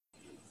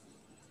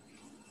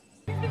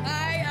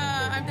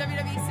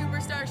WWE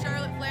superstar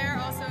Charlotte Flair,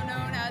 also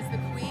known as the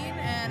Queen,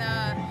 and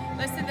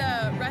listen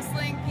to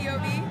Wrestling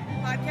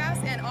POV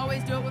podcast, and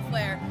always do it with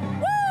Flair.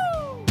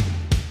 Woo!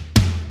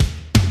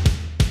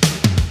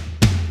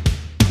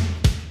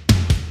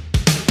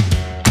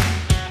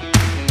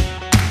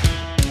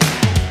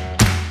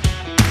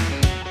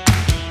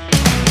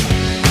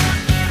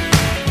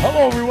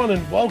 Hello, everyone,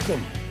 and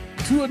welcome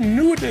to a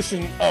new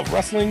edition of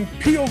Wrestling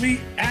POV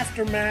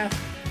Aftermath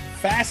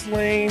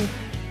Fastlane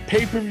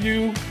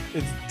pay-per-view.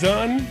 It's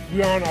done.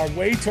 We are on our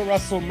way to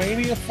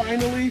WrestleMania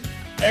finally.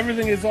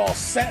 Everything is all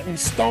set in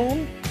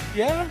stone.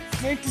 Yeah,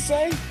 safe to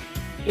say?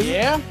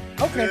 Yeah.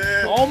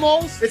 Okay.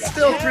 Almost. It's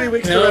still 3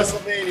 weeks to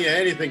WrestleMania.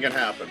 Anything can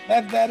happen.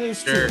 That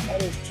is true.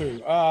 That is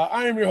true.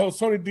 I am your host,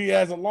 Tony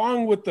Diaz,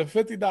 along with the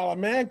 $50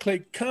 man, Clay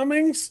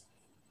Cummings.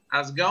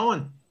 How's it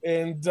going?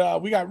 And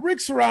we got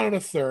Rick Serrano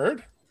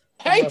III.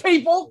 Hey,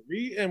 people.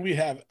 And we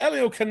have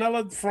Elio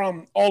Canella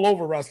from All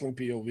Over Wrestling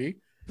POV.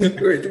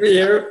 Great to be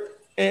here.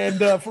 And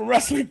for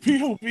Wrestling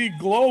POV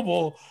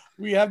Global,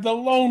 we have the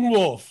Lone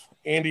Wolf,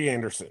 Andy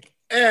Anderson.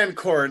 And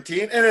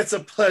Quarantine. And it's a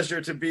pleasure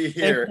to be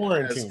here. And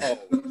Quarantine.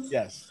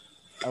 Yes.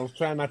 I was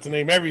trying not to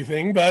name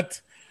everything,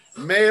 but...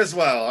 May as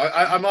well.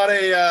 I'm not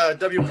a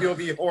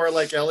WPOV whore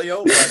like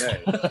Elio,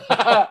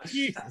 but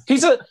hey.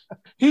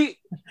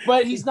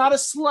 But he's not a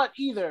slut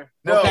either.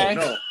 No, okay?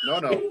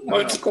 no.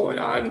 What's going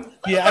on?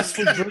 He asked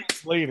for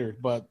drinks later,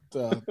 but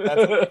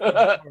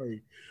that's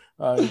sorry.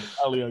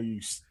 Elio, you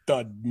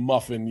stud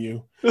muffin,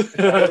 you.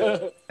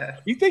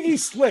 You think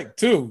he's slick,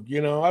 too.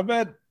 You know, I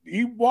bet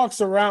he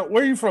walks around.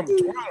 Where are you from?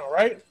 Toronto,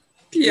 right?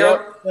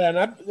 Yep.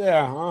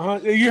 Yeah,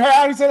 You heard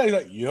how he said that? He's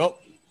like, yep.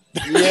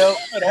 Yep.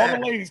 And all the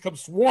ladies come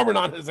swarming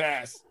on his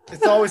ass.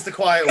 It's always the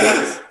quiet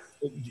ones.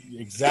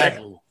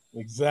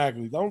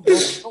 Exactly. Don't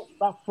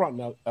stop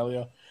fronting,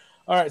 Elio.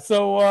 All right,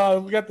 so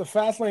we got the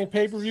Fastlane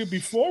pay-per-view.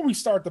 Before we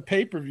start the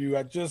pay-per-view,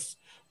 I just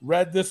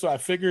read this, so I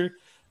figured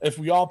if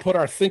we all put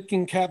our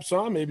thinking caps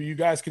on, maybe you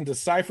guys can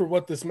decipher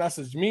what this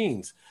message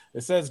means.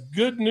 It says,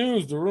 good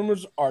news, the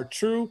rumors are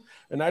true,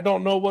 and I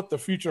don't know what the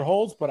future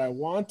holds, but I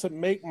want to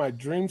make my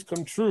dreams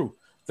come true.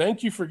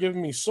 Thank you for giving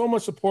me so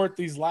much support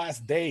these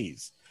last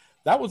days.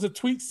 That was a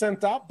tweet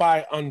sent out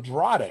by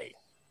Andrade.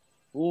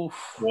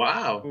 Oof.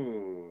 Wow.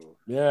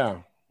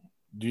 Yeah.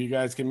 Do you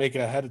guys can make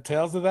a head of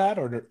tails of that,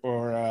 or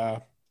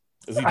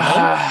is he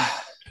done?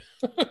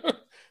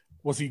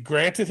 Was he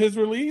granted his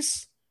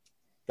release?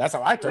 That's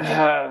how I took it.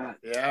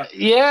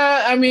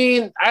 Yeah. I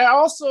mean, I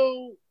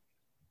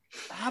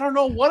don't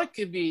know what it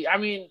could be. I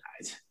mean,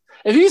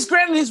 if he's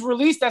granted his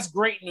release, that's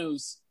great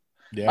news.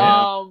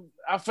 Yeah.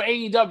 For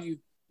AEW,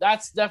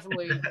 that's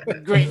definitely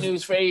great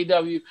news for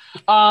AEW.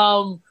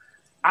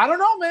 I don't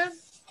know, man.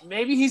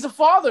 Maybe he's a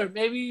father.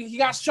 Maybe he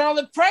got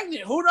Charlotte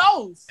pregnant. Who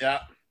knows? Yeah.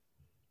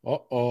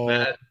 Uh-oh.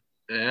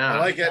 Yeah. I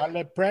like it.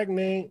 Charlotte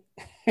pregnant.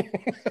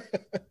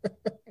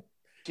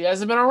 She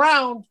hasn't been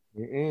around.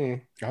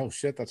 Oh,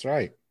 shit, that's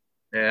right.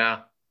 Yeah.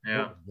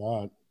 Oh,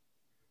 God.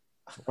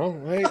 Oh,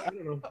 hey, I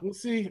don't know. We'll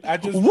see. I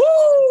just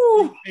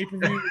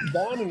pay-per-view is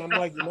done, and I'm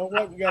like, you know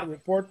what? We got to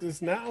report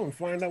this now and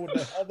find out what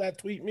the hell that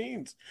tweet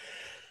means.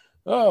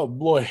 Oh,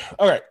 boy.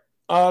 All right.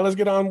 Let's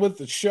get on with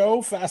the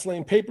show.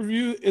 Fastlane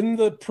pay-per-view. In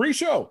the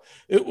pre-show,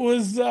 it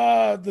was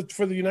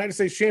for the United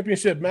States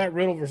Championship, Matt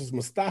Riddle versus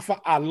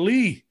Mustafa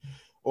Ali,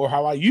 or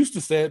how I used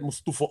to say it,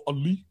 Mustafa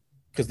Ali,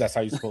 because that's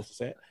how you're supposed to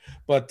say it.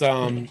 But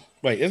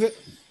wait, is it?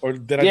 Or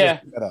did I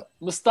just pick that up?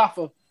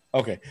 Mustafa.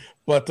 Okay.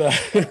 But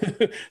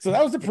so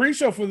that was the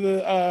pre-show for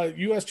the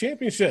U.S.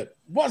 Championship.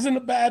 Wasn't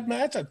a bad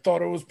match. I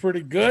thought it was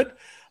pretty good.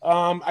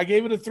 I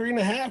gave it a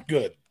 3.5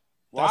 good.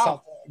 That's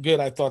how good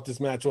I thought this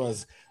match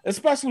was,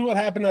 especially what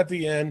happened at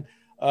the end.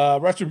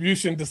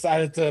 Retribution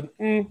decided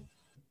to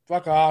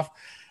fuck off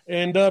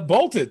and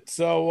bolted.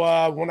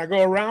 So when I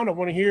go around, I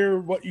want to hear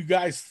what you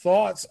guys'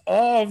 thoughts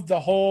of the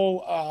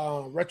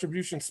whole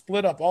Retribution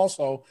split up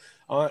also.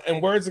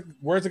 And where's it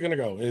going to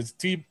go? Is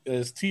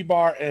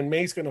T-Bar and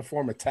Mace going to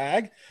form a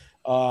tag,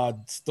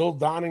 still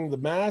donning the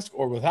mask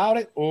or without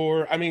it?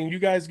 Or, I mean, you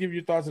guys give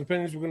your thoughts and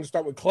opinions. We're going to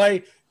start with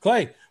Clay.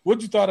 Clay,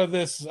 what'd you thought of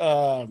this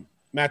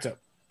matchup?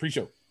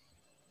 Pre-show.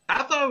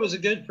 I thought it was a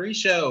good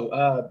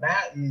pre-show.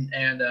 Matt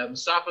and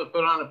Mustafa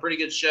put on a pretty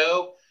good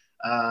show.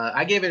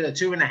 I gave it a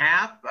 2.5.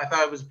 I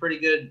thought it was a pretty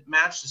good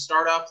match to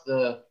start off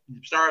the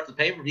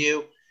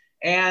pay-per-view.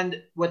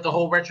 And with the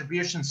whole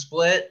Retribution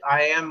split,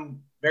 I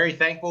am very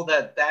thankful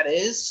that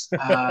is.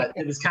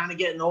 It was kind of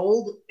getting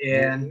old.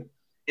 And,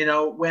 you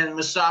know, when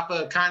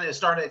Mustafa kind of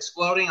started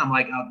exploding, I'm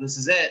like, oh, this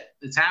is it.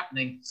 It's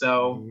happening.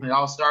 So it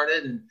all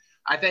started. And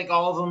I think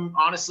all of them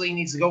honestly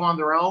needs to go on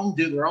their own,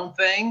 do their own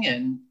thing,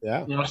 and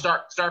you know,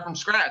 start from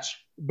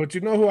scratch. But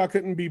you know who I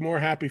couldn't be more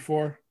happy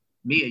for?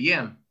 Mia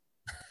Yim.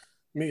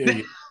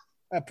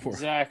 That poor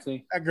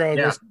Exactly. that girl.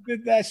 When she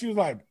did that, she was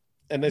like,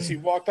 and then she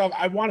walked off.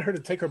 I wanted her to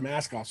take her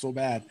mask off so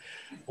bad,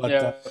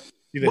 but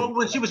well,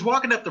 when she was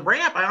walking up the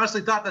ramp, I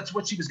honestly thought that's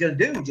what she was going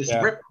to do, just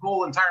rip the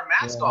whole entire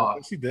mask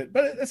off. She did,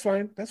 but that's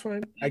fine. That's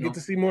fine. I get to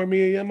see more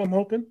Mia Yim. I'm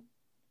hoping.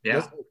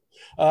 Yeah.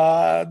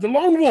 The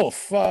Lone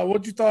Wolf.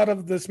 What you thought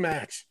of this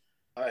match?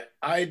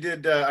 I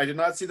did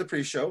not see the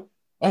pre-show.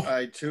 Oh.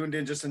 I tuned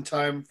in just in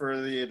time for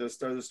the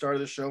start of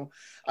the show.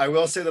 I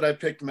will say that I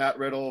picked Matt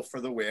Riddle for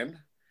the win.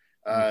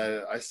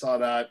 I saw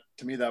that.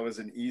 To me, that was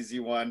an easy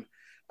one.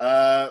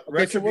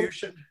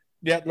 Retribution.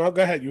 Yeah, no,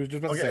 go ahead. You were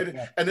just about to say.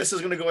 Okay, and this is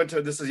going to go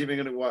into. This is even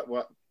going to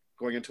what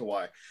going into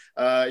why.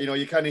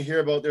 You kind of hear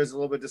about there's a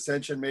little bit of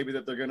dissension, maybe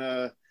that they're going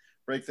to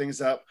break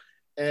things up.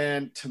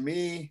 And to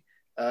me,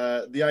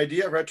 the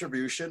idea of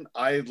Retribution,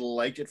 I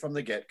liked it from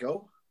the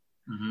get-go.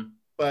 Mm-hmm.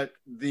 But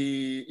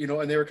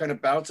and they were kind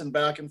of bouncing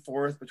back and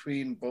forth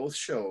between both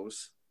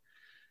shows.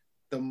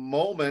 The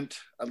moment,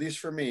 at least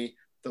for me,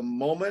 the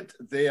moment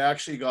they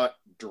actually got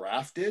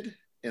drafted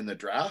in the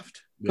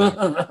draft,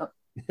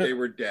 they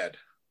were dead.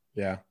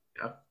 Yeah.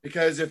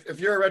 Because if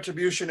you're a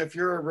Retribution, if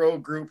you're a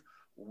rogue group,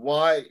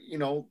 why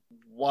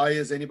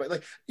is anybody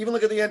like, even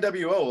look at the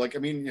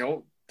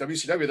NWO,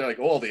 WCW, they're like,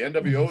 oh, the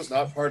NWO is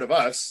not part of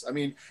us. I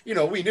mean,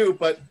 we knew,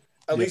 but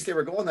at least they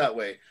were going that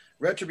way.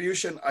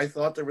 Retribution, I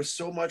thought there was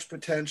so much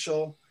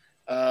potential.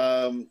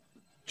 You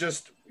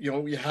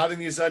having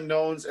these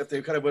unknowns, if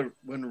they kind of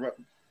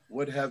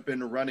would have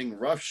been running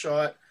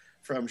roughshod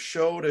from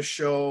show to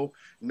show,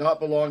 not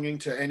belonging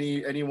to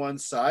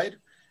anyone's side.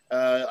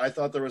 I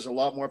thought there was a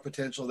lot more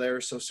potential there.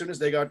 So as soon as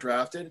they got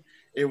drafted,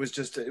 it was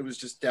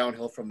just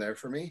downhill from there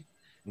for me.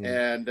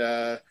 And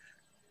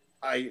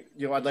I'd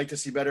like to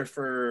see better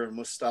for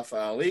Mustafa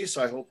Ali.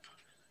 So I hope,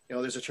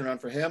 there's a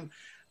turnaround for him.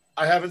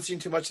 I haven't seen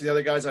too much of the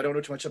other guys. I don't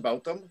know too much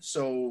about them.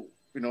 So,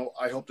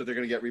 I hope that they're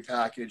going to get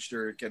repackaged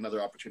or get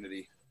another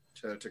opportunity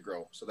to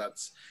grow. So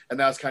that's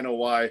kind of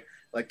why,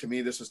 to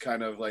me, this was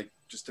kind of like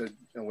just a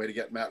way to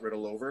get Matt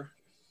Riddle over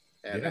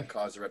and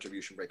cause the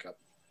Retribution breakup.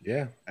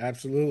 Yeah,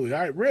 absolutely. All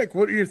right, Rick,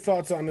 what are your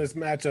thoughts on this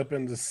matchup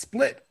and the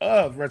split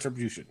of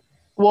Retribution?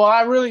 Well,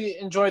 I really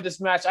enjoyed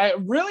this match. I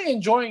really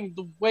enjoying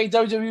the way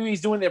WWE is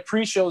doing their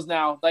pre-shows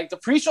now. Like the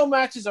pre-show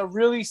matches are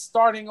really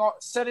setting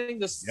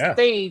the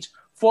stage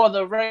for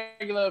the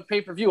regular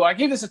pay-per-view. I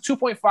gave this a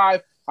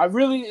 2.5. I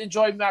really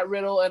enjoyed Matt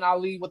Riddle and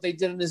Ali, what they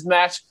did in this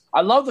match.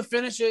 I love the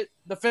finisher,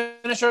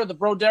 the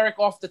Bro Derek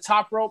off the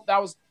top rope. That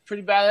was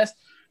pretty badass.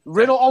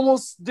 Riddle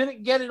almost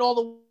didn't get it all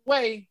the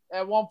way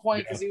at one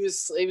point because he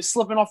was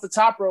slipping off the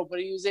top rope,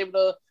 but he was able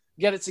to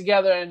get it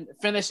together and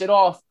finish it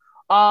off.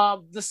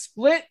 The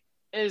split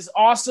is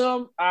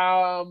awesome.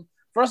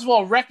 First of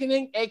all,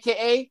 Reckoning,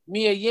 aka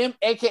Mia Yim,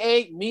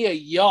 aka Mia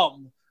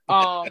Yum.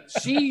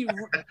 She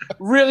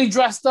really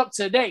dressed up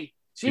today.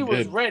 She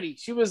was ready.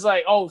 She was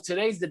like, "Oh,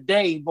 today's the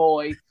day,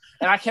 boy."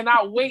 And I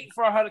cannot wait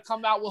for her to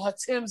come out with her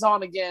Timbs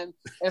on again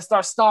and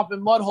start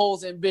stomping mud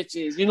holes in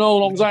bitches. You know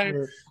what I'm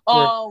saying?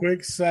 For a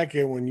quick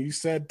second, when you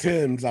said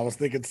Timbs, I was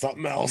thinking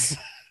something else.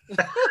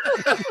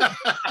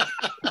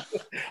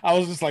 I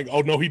was just like,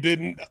 "Oh no, he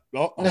didn't.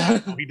 Oh,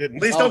 no, he didn't."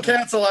 Please don't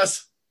cancel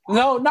us.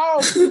 No.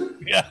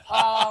 Yeah.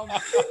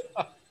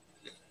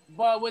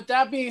 But with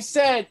that being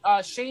said,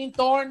 Shane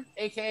Thorne,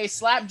 aka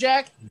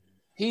Slapjack,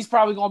 he's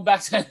probably going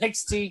back to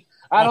NXT.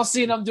 I don't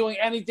see them doing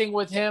anything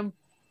with him.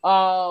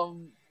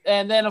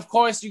 And then, of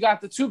course, you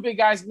got the two big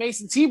guys,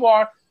 Mason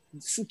T-Bar.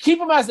 Keep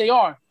them as they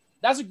are.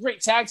 That's a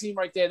great tag team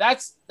right there.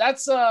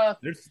 Those are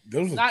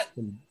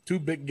some two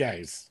big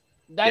guys.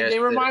 They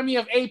remind me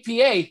of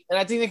APA, and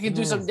I think they can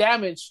do some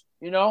damage.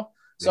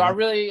 So I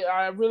really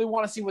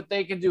want to see what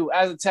they can do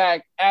as a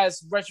tag,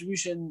 as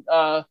Retribution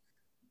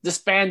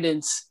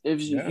disbandants, if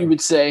you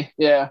would say.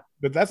 Yeah.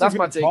 But that's a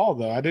good call,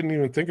 though. I didn't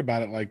even think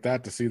about it like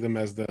that, to see them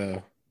as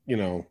the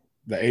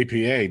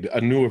APA,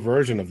 a newer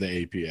version of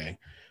the APA.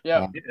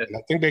 Yeah.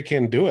 I think they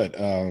can do it.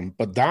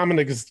 But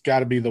Dominic has got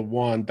to be the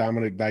one,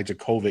 Dominic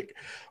Dijakovic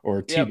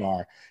or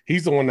T-Bar.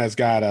 He's the one that's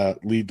got to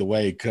lead the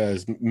way,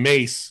 because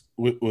Mace,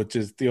 which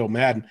is Theo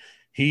Madden,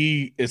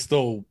 he is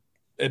still,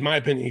 in my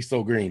opinion, he's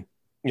still green.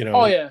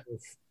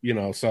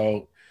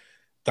 So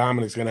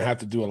Dominic's going to have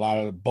to do a lot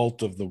of the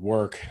bulk of the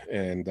work,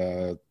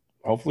 and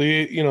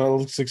hopefully,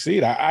 it'll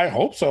succeed. I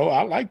hope so.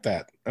 I like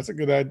that. That's a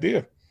good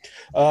idea.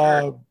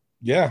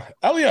 Yeah.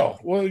 Elio,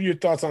 what are your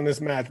thoughts on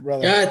this match,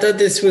 brother? Yeah, I thought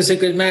this was a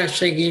good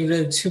match. I gave it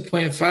a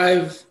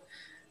 2.5.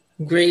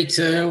 Great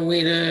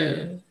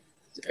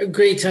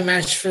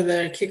match for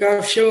the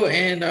kickoff show,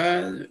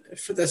 and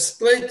for the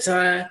split,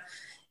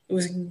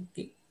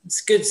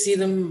 it's good to see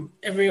them,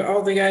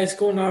 all the guys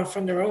going off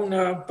on their own.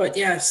 But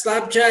yeah,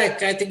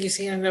 Slapjack, I think he's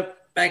going to end up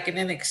back in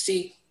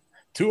NXT.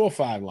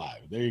 205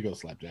 Live. There you go,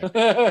 Slapjack.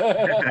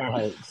 All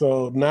right.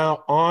 So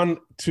now on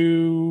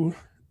to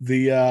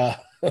the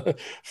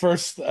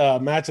first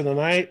match of the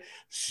night.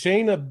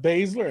 Shayna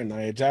Baszler and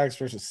Nia Jax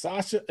versus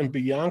Sasha and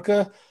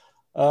Bianca.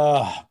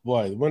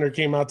 Boy, the winner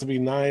came out to be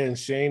Nia and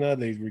Shayna.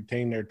 They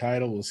retained their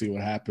title. We'll see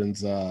what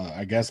happens.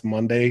 I guess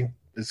Monday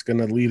is going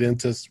to lead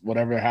into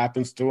whatever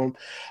happens to them.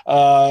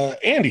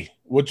 Andy,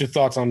 what's your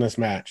thoughts on this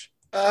match?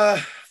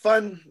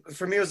 Fun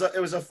for me.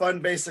 It was a fun,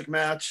 basic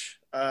match.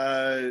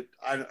 It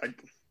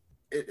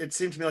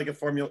seemed to me like a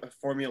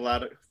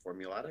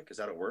formulatic. Is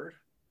that a word?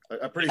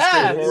 A pretty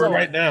straightforward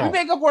right now. We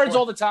make up words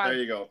all the time. There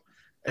you go.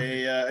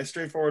 A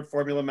straightforward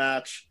formula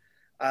match.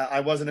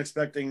 I wasn't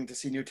expecting to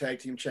see new tag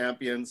team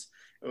champions.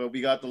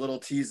 We got the little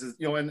teases,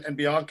 and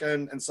Bianca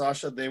and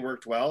Sasha, they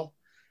worked well.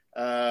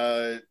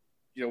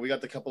 We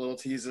got the couple little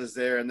teases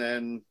there, and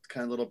then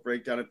kind of little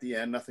breakdown at the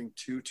end. Nothing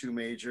too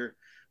major,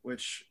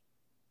 which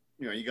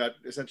you got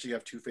essentially you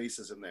have two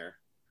faces in there,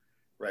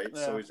 right?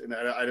 Yeah. So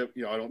I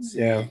don't see.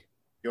 Yeah.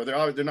 They're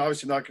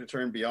obviously not going to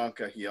turn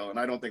Bianca heel, and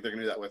I don't think they're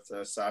going to do that with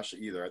Sasha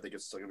either. I think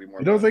it's still going to be more.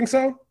 You don't think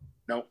so?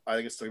 No, I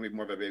think it's still going to be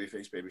more of a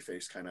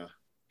babyface kind of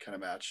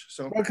match.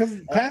 So because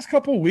past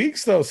couple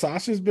weeks though,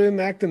 Sasha's been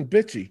acting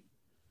bitchy.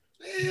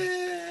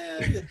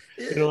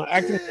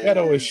 Acting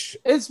ghetto-ish.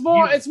 It's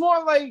more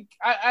like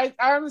I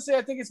honestly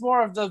I think it's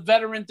more of the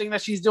veteran thing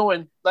that she's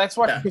doing. That's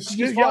why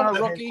she's calling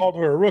her rookie. Called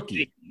her a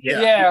rookie.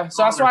 Yeah.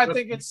 So that's why I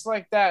think it's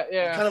like that.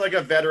 Yeah. Kind of like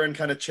a veteran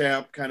kind of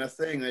champ kind of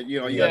thing that you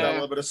got that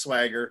little bit of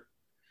swagger.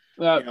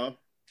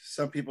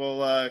 Some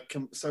people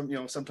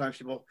sometimes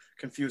people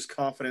confuse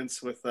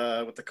confidence with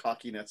the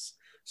cockiness.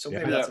 So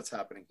maybe that's what's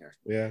happening here.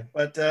 Yeah.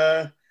 But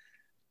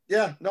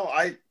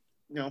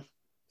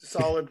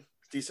solid,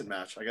 decent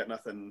match. I got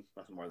nothing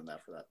more than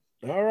that for that.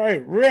 All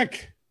right,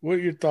 Rick, what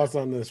are your thoughts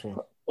on this one?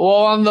 Well,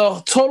 on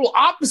the total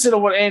opposite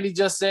of what Andy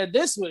just said,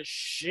 this was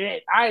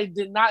shit. I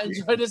did not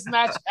enjoy this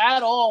match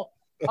at all.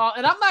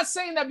 And I'm not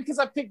saying that because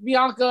I picked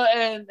Bianca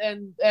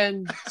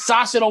and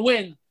Sasha to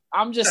win.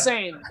 I'm just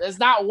saying that's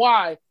not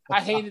why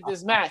I hated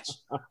this match.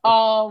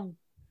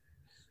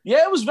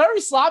 It was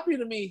very sloppy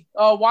to me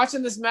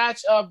watching this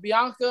match.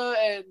 Bianca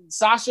and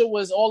Sasha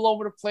was all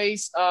over the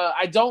place.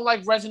 I don't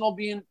like Reginald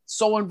being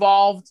so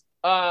involved.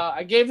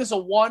 I gave this a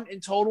 1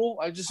 in total.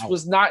 I just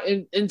was not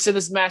into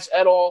this match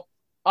at all.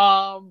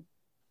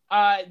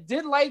 I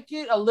did like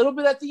it a little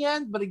bit at the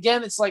end, but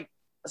again, it's like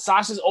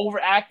Sasha's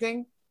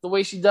overacting the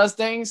way she does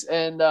things.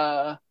 And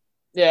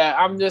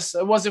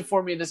it wasn't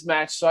for me this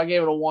match. So I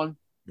gave it a 1.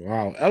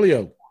 Wow.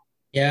 Elio.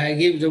 Yeah, I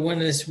gave it a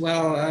 1 as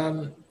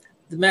well.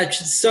 The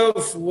match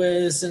itself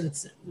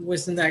wasn't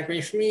that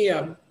great for me.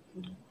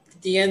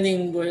 The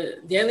ending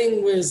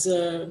was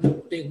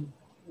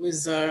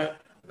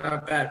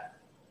bad.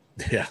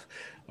 Yeah.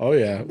 Oh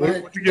yeah.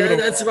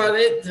 That's about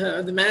it.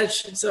 The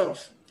match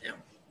itself. Yeah.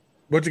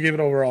 What'd you give it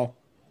overall?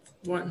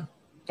 1.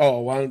 Oh,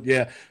 1.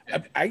 Yeah.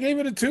 I gave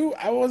it a 2.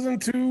 I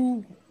wasn't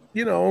too,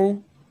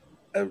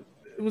 it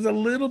was a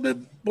little bit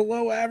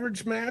below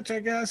average match, I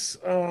guess.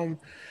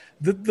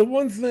 The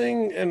one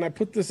thing, and I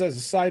put this as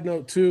a side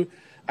note too,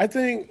 I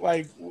think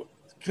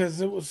because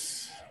it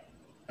was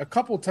a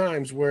couple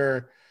times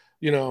where,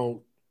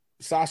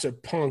 Sasha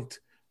punked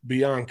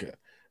Bianca.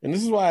 And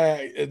this is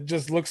why it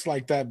just looks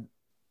like that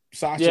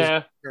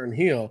Sasha's turn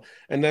heel.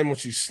 And then when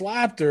she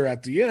slapped her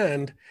at the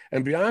end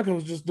and Bianca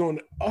was just doing,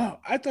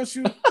 I thought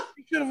she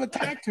should have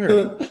attacked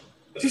her.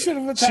 She should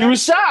have attacked her. She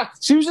was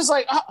shocked. She was just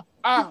like,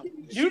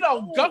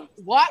 go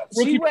what?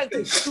 She went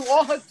through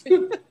all her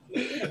things.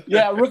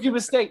 Yeah, rookie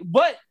mistake.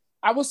 But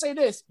I will say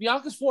this: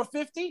 Bianca's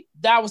 450.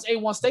 That was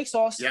A1 steak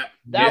sauce. Yeah,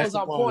 that was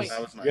on point.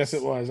 That was nice. Yes,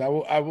 it was. I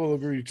will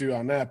agree with you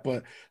on that.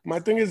 But my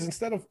thing is,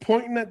 instead of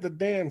pointing at the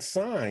damn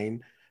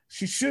sign,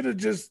 she should have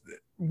just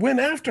went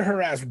after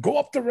her ass. Go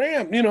up the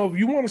ramp. If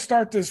you want to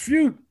start this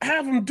feud,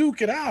 have them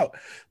duke it out.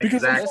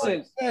 Because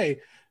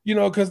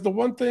because the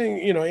one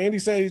thing Andy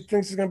said he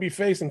thinks it's going to be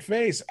face and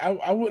face.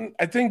 I wouldn't.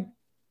 I think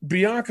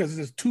Bianca's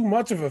is too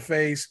much of a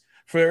face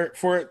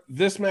for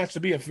this match to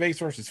be a face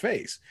versus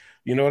face.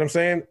 You know what I'm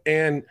saying?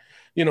 And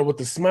with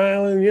the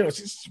smiling,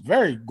 she's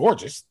very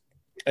gorgeous,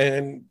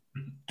 and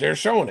they're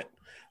showing it.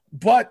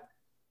 But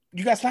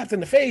you got slapped in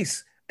the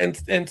face, and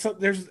so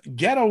there's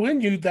ghetto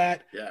in you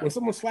that when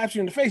someone slaps you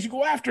in the face, you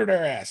go after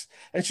their ass.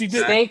 And she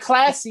did. Stay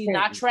classy,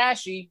 not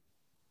trashy.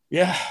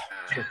 Yeah,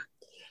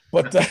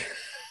 but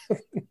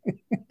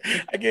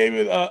I gave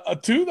it a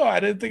 2 though. I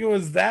didn't think it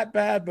was that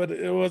bad, but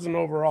it wasn't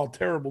overall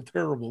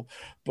terrible.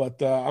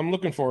 But I'm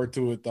looking forward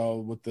to it though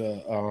with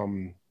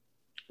the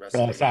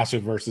Sasha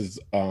versus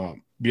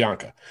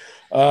Bianca.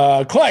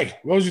 Clay,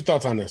 what was your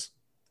thoughts on this?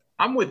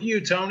 I'm with you,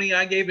 Tony.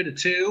 I gave it a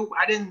 2.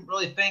 I didn't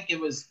really think it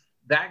was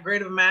that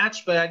great of a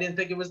match, but I didn't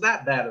think it was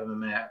that bad of a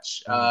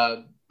match.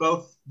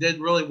 Both did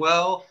really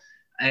well.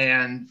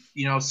 And,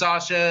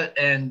 Sasha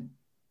and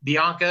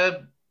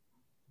Bianca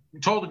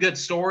told a good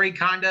story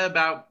kind of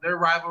about their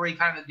rivalry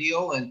kind of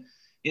deal. And,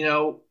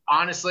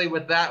 honestly,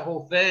 with that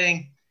whole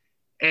thing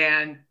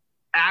and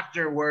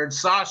afterwards,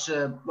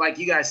 Sasha, like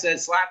you guys said,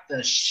 slapped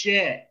the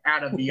shit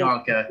out of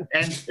Bianca.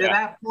 And to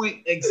that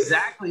point,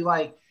 exactly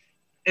like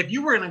if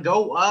you were going to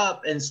go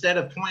up instead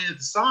of pointing at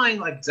the sign,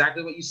 like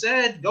exactly what you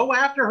said, go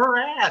after her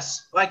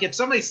ass. Like if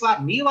somebody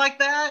slapped me like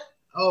that,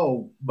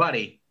 oh,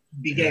 buddy,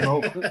 be game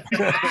over.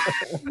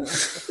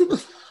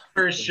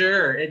 For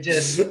sure.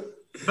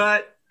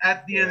 But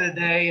at the end of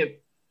the day,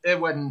 it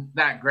wasn't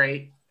that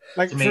great.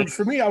 Like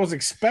for me, I was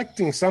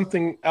expecting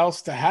something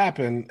else to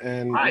happen,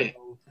 and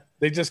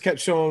they just kept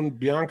showing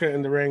Bianca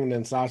in the ring and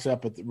then Sasha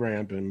up at the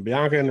ramp, and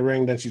Bianca in the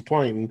ring, then she's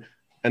pointing,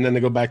 and then they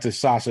go back to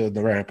Sasha at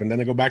the ramp, and then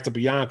they go back to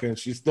Bianca, and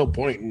she's still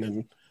pointing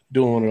and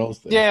doing one of those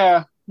things.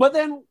 Yeah, but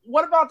then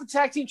what about the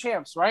tag team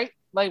champs, right?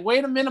 Like,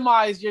 way to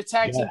minimize your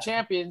tag team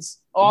champions.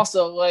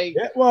 Also, like,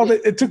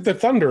 it took the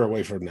thunder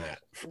away from that.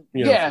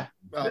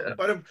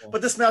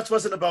 But this match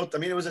wasn't about them.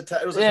 I mean, it was a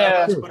tag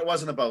match, but it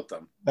wasn't about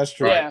them. That's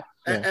true. Yeah.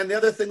 And the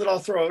other thing that I'll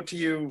throw out to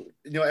you,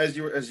 as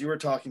you were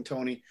talking,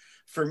 Tony,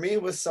 for me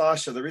with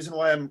Sasha, the reason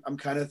why I'm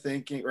kind of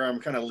thinking, or I'm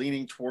kind of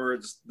leaning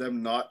towards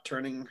them not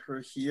turning her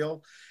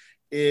heel,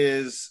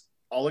 is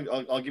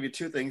I'll give you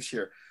two things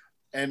here,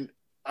 and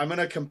I'm going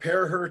to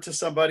compare her to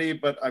somebody,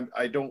 but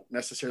I don't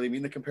necessarily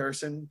mean the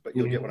comparison, but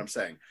you'll get what I'm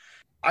saying.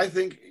 I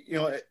think,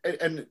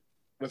 and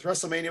with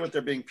WrestleMania, with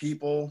there being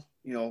people,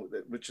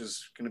 which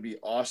is going to be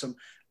awesome.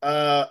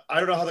 I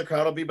don't know how the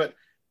crowd will be, but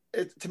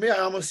to me, I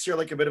almost hear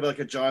like a bit of like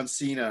a John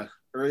Cena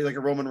or like a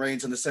Roman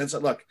Reigns, in the sense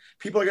that, look,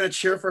 people are going to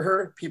cheer for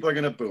her, people are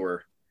going to boo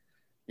her,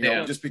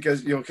 just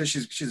because because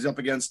she's up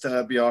against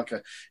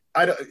Bianca.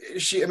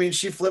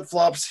 She flip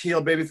flops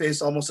heel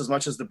babyface almost as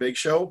much as the Big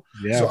Show.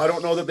 Yeah. So I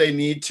don't know that they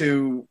need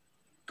to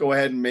go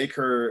ahead and make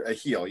her a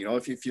heel.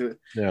 If you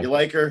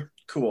like her,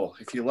 cool.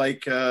 If you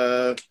like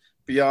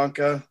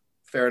Bianca,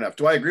 fair enough.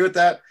 Do I agree with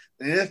that?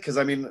 Because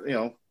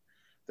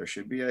there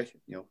should be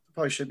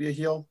probably should be a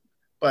heel,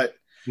 but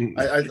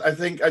I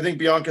think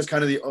Bianca's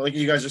kind of like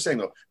you guys are saying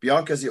though.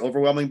 Bianca's the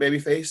overwhelming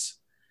babyface.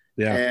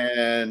 Yeah.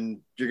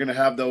 And you're going to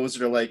have those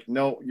that are like,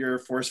 no, you're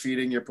force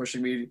feeding, you're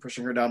pushing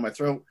her down my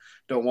throat.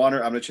 Don't want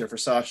her. I'm going to cheer for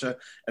Sasha.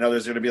 And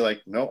others are going to be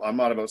like, no, I'm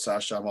not about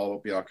Sasha. I'm all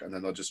about Bianca. And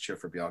then they'll just cheer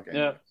for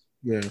Bianca.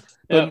 Yeah.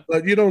 Yeah.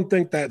 But you don't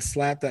think that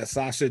slap that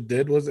Sasha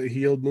did was a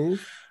heel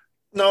move?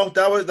 No,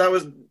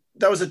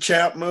 that was a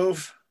champ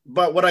move.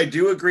 But what I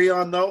do agree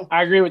on, though,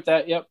 I agree with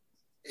that. Yep.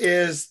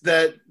 Is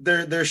that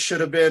there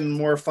should have been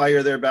more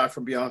fire there back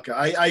from Bianca.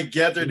 I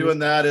get they're doing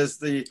that as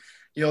the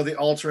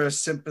ultra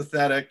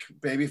sympathetic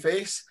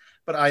babyface,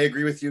 but I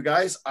agree with you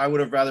guys. I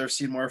would have rather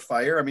seen more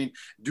fire. I mean,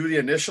 do the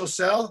initial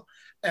sell,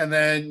 and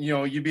then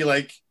you'd be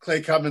like Clay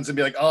Cummins and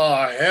be like,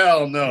 oh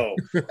hell no.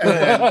 And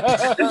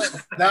then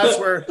that's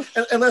where,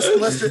 unless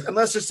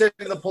they're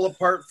setting the pull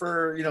apart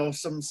for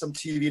some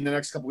TV in the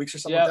next couple of weeks or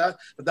something like that.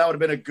 But that would have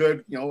been a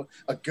good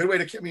way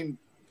to.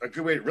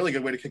 Really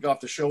good way to kick off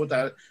the show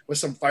with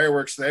some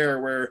fireworks there,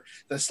 where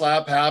the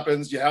slap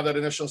happens, you have that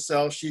initial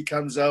sell, she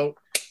comes out,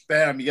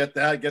 bam, you get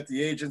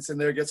the agents in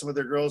there, get some of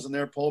their girls in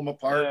there, pull them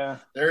apart. Yeah.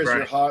 There's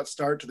your hot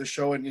start to the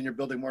show, and you're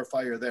building more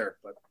fire there.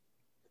 But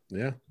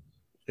yeah.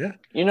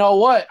 You know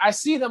what? I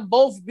see them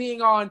both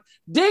being on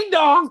Ding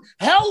Dong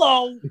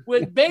Hello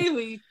with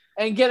Bailey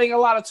and getting a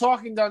lot of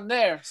talking done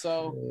there.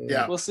 So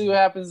we'll see what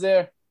happens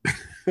there.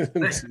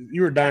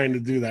 You were dying to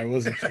do that,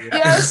 wasn't you?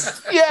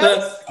 Yes.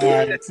 All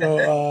right.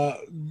 So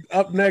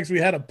up next, we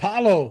had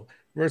Apollo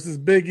versus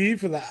Big E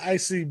for the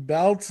IC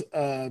belt.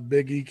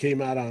 Big E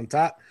came out on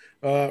top.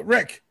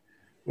 Rick,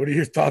 what are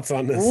your thoughts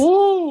on this?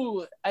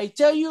 Ooh, I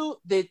tell you,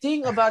 the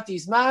thing about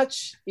this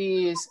match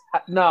is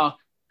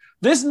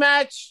this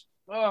match.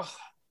 First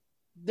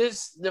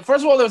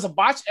of all, there was a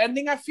botch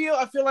ending. I feel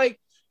like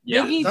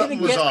Big E didn't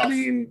get. I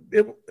mean,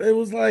 it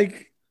was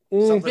like.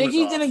 Big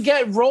E didn't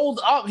get rolled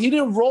up. He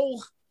didn't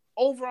roll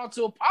over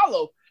onto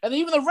Apollo. And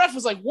even the ref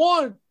was like,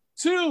 1,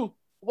 2,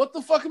 what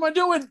the fuck am I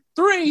doing?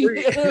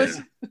 3.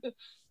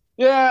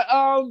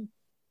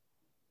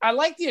 I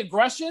like the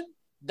aggression.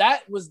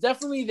 That was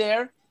definitely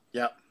there.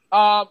 Yeah.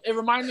 It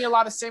reminded me a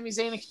lot of Sami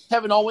Zayn and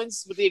Kevin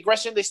Owens with the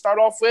aggression they start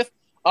off with.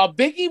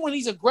 Big E, when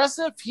he's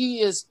aggressive, he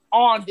is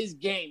on his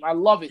game. I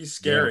love it. He's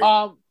scary.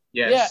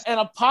 Yes. Yeah,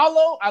 and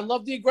Apollo, I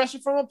love the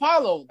aggression from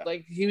Apollo.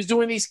 Like, he was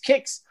doing these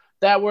kicks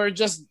that were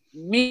just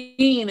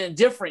mean and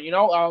different,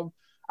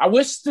 I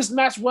wish this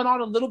match went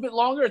on a little bit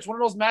longer. It's one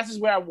of those matches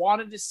where I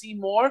wanted to see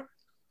more.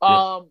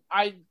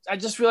 I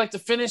just feel like the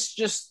finish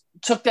just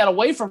took that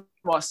away from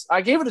us.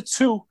 I gave it a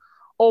 2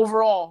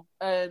 overall,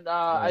 and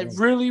I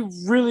really,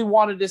 really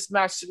wanted this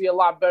match to be a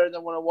lot better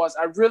than what it was.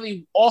 I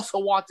really also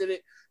wanted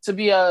it to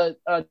be a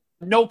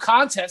no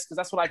contest, because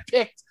that's what I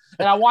picked,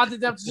 and I wanted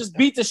them to just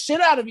beat the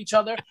shit out of each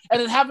other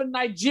and then have a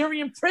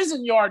Nigerian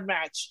prison yard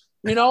match.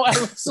 At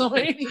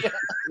WrestleMania.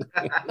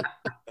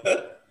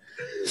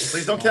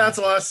 Please don't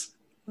cancel us.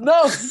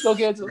 No, don't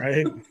cancel.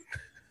 Right.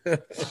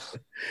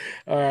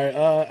 All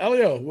right,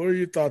 Elio, what are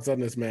your thoughts on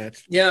this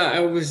match? Yeah,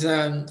 I was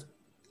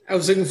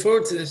looking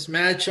forward to this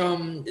match.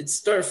 It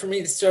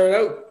started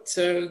out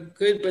so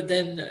good, but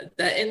then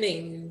that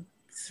ending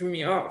threw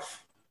me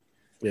off.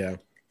 Yeah,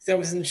 I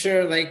wasn't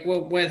sure like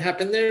what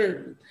happened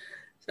there.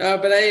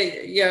 But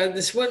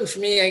this one for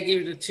me, I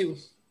gave it a 2.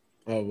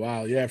 Oh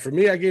wow, yeah. For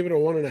me, I gave it a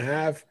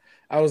 1.5.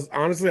 I was a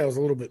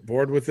little bit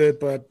bored with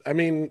it, but I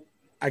mean,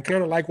 I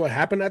kind of like what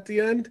happened at the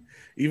end,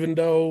 even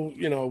though,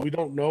 we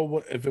don't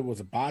know if it was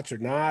a botch or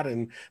not.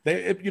 And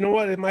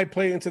it might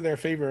play into their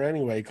favor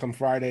anyway, come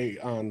Friday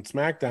on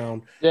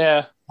SmackDown.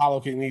 Yeah.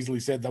 Apollo can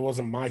easily said that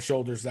wasn't my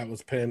shoulders that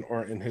was pinned,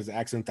 or in his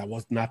accent, that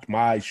was not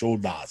my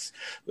shoulders.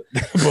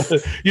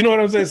 But you know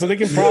what I'm saying? So they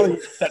can probably,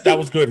 that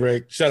was good,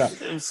 Rick. Shut up.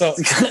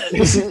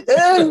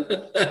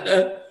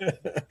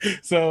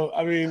 So,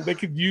 I mean, they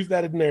could use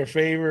that in their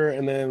favor,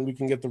 and then we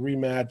can get the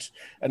rematch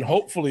and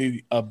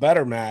hopefully a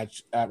better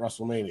match at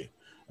WrestleMania.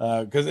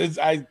 Because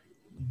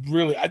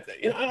really,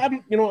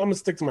 I'm gonna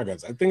stick to my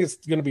guns. I think it's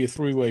gonna be a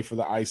 3-way for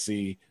the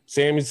IC.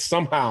 Sammy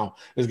somehow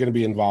is gonna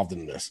be involved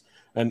in this,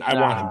 and I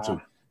want him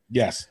to.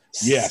 Yes.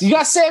 You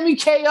got Sammy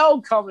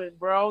KO coming,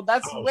 bro.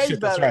 That's way better.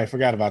 That's right. I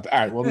forgot about that. All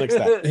right, we'll nix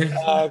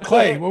that.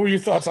 Clay, what were your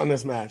thoughts on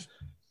this match?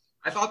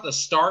 I thought the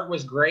start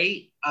was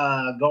great.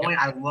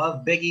 I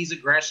love Big E's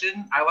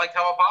aggression. I liked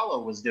how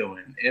Apollo was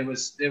doing. It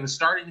was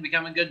starting to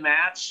become a good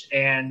match,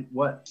 and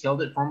what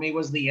killed it for me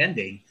was the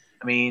ending.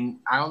 I mean,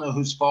 I don't know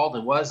whose fault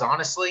it was,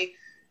 honestly,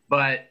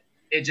 but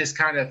it just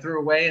kind of threw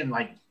away and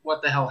like,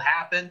 what the hell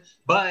happened?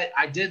 But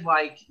I did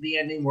like the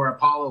ending where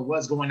Apollo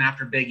was going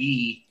after Big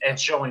E and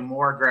showing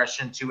more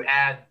aggression to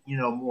add,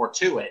 more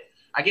to it.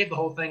 I gave the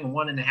whole thing a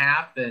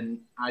 1.5, and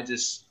I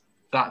just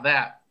thought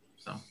that.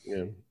 So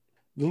yeah.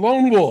 The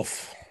Lone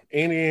Wolf,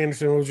 Andy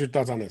Anderson, what was your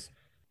thoughts on this?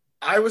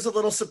 I was a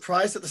little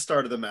surprised at the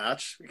start of the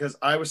match because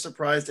I was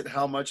surprised at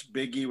how much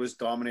Big E was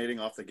dominating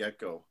off the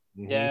get-go.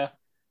 Mm-hmm. Yeah.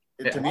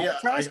 To me,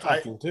 trash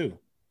talking too.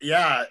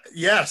 Yeah.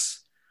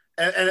 Yes.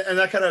 And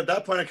that kind of, at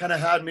that point, it kind of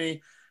had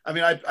me. I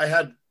mean, I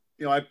had,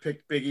 I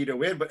picked Big E to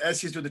win, but as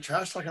he's doing the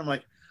trash talking, I'm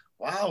like,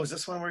 wow, is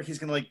this one where he's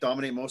going to like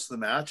dominate most of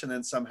the match? And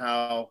then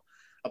somehow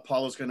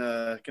Apollo's going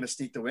to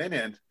sneak the win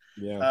in.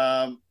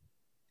 Yeah.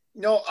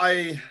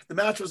 The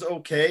match was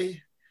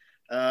okay.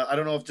 I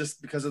don't know if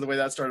just because of the way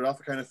that started off,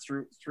 it kind of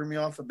threw me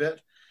off a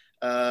bit.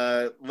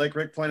 Like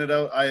Rick pointed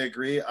out, I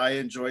agree. I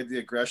enjoyed the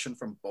aggression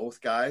from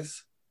both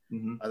guys.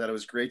 Mm-hmm. I thought it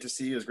was great to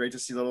see. It was great to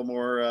see a little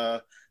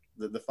more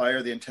the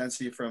fire, the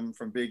intensity from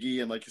Big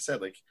E. And like you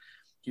said, like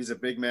he's a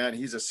big man.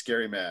 He's a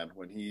scary man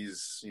when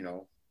he's,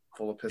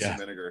 full of piss and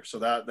vinegar. So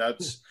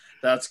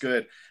that's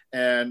good.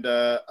 And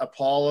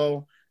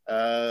Apollo,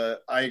 I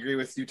agree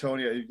with you,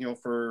 Tony,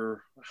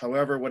 for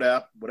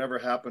whatever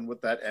happened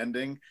with that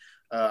ending.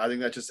 I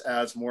think that just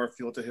adds more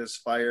fuel to his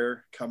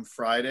fire come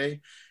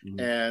Friday. Mm-hmm.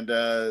 And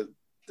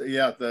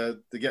the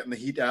getting the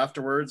heat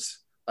afterwards.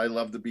 I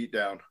love the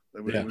beatdown.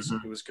 It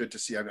was good to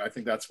see. I mean, I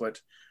think that's what,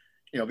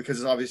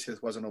 because obviously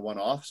it wasn't a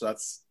one-off. So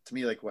that's to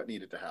me like what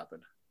needed to happen.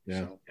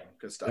 Yeah. So,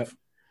 good stuff.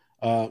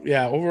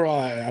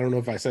 Overall, I don't know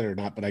if I said it or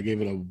not, but I gave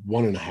it a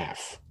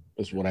 1.5.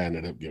 That's what I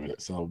ended up giving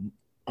it. So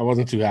I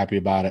wasn't too happy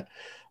about it.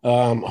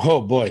 Oh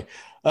boy.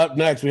 Up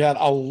next, we had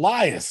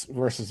Elias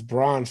versus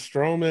Braun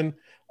Strowman.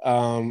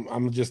 I'm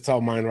gonna just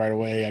tell mine right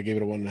away. I gave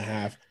it a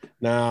 1.5.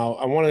 Now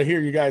I want to hear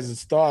you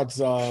guys' thoughts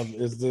of,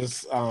 is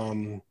this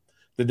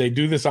did they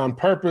do this on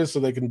purpose so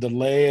they can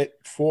delay it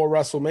for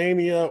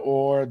WrestleMania,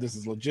 or this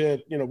is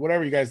legit?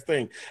 Whatever you guys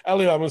think.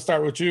 Elliot, I'm gonna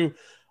start with you.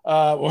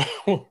 What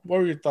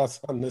were your thoughts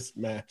on this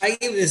match? I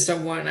gave this a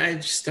 1.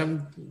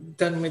 I'm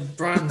done with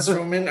Braun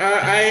Strowman.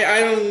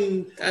 I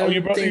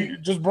don't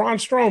think just Braun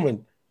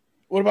Strowman.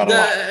 What about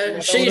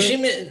Shane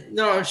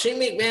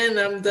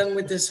McMahon? I'm done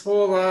with this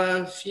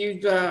whole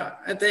feud.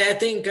 I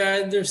think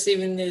they're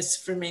saving this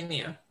for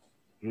Mania.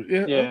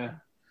 Yeah.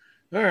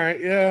 All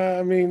right. Yeah.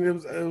 I mean,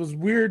 it was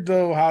weird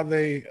though how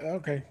they.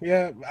 Okay.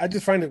 Yeah. I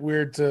just find it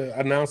weird to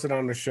announce it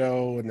on the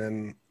show and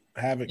then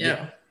have it.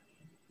 Yeah.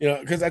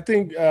 Because I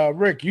think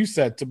Rick, you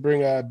said to bring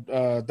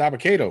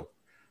Dabba-Kato.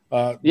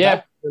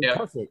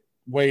 Perfect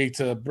way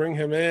to bring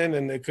him in,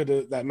 and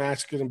that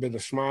match could have been a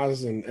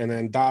schmoz, and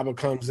then Dabba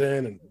comes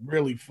in and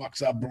really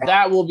fucks up Braun.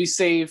 That will be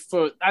saved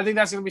for. I think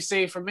that's going to be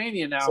saved for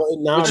Mania now.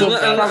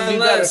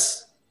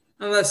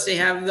 Unless they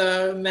have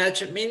the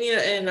match at Mania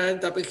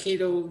and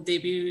Dabba-Kato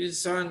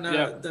debuts on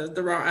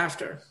the Raw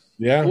after.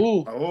 Yeah.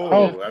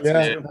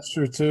 That's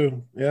true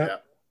too. Yeah.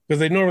 Because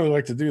they normally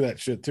like to do that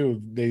shit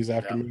too, days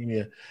after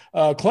Mania.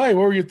 Clay,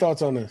 what were your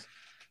thoughts on this?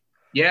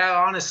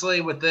 Yeah, honestly,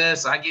 with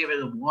this, I gave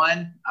it a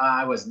 1.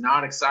 I was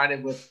not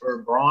excited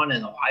for Braun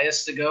and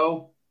Elias to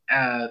go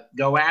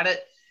at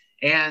it,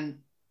 and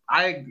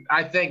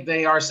I think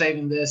they are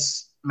saving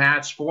this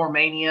match for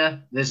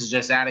Mania. This is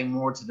just adding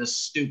more to this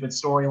stupid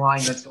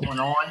storyline that's going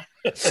on.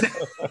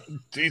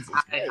 Jesus,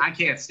 I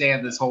can't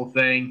stand this whole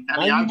thing. I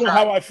mean, you know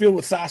how I feel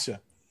with Sasha.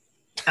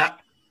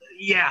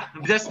 Yeah,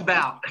 just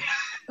about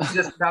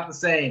the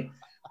same.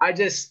 I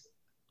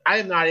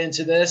am not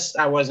into this.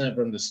 I wasn't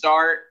from the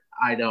start.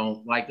 I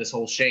don't like this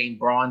whole Shane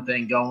Braun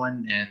thing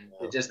going, and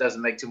it just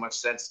doesn't make too much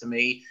sense to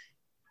me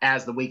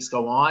as the weeks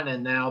go on.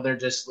 And now they're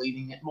just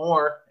leading it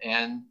more,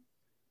 and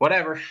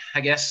whatever,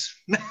 I guess.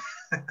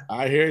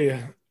 I hear you.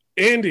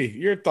 Andy,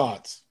 your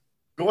thoughts?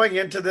 Going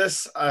into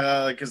this,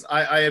 because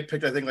I had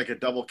picked, I think, like a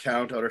double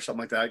count out or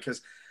something like that, because,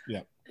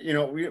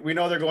 we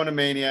know they're going to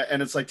Mania,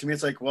 and it's like, to me,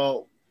 it's like,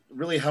 well,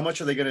 really, how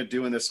much are they going to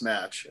do in this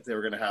match if they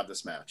were going to have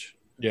this match?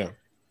 Yeah.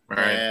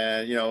 Right.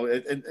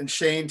 And, and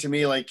Shane, to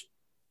me, like,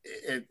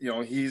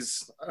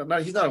 he's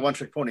not a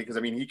one-trick pony, because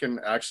I mean he can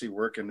actually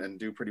work and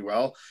do pretty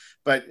well,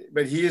 but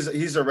he's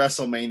a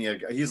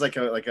WrestleMania guy. He's like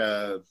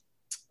a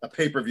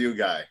pay-per-view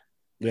guy,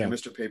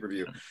 Mr.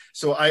 Pay-per-view.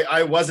 So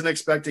I wasn't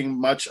expecting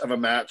much of a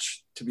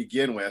match to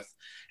begin with,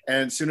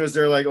 and as soon as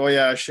they're like, oh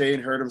yeah,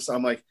 Shane hurt himself,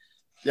 I'm like,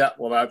 yeah,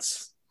 well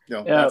that's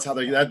that's how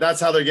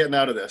they're getting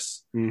out of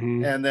this.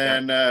 Mm-hmm. And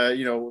then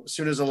as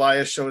soon as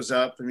Elias shows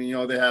up, I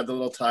mean they had the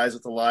little ties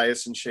with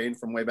Elias and Shane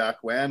from way back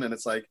when, and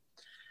it's like,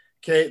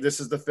 okay, this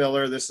is the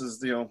filler. This is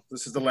the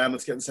lamb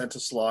that's getting sent to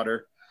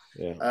slaughter.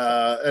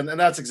 Yeah. And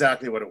that's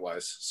exactly what it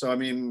was. So I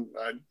mean,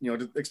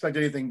 to expect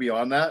anything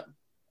beyond that,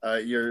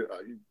 you're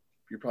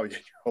probably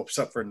getting your hopes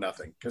up for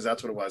nothing, because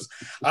that's what it was.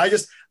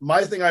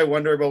 My thing I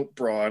wonder about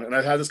Braun, and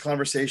I've had this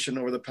conversation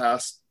over the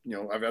past,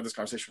 I've had this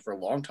conversation for a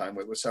long time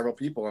with several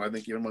people, and I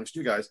think even amongst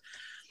you guys,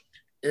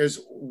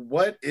 is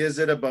what is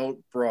it about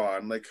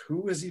Braun? Like,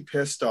 who is he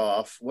pissed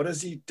off? What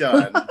has he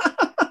done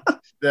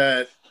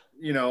that,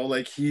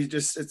 like he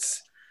just,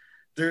 it's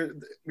there. I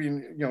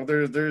mean,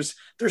 there's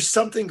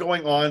something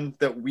going on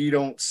that we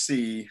don't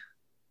see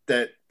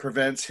that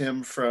prevents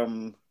him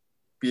from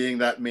being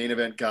that main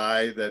event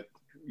guy that,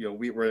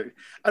 we were,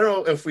 I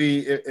don't know if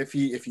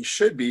he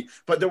should be,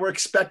 but that we're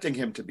expecting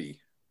him to be.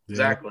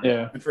 Exactly.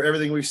 Yeah. And for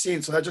everything we've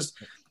seen. So that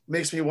just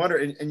makes me wonder.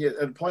 And yet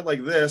at a point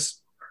like this,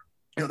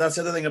 that's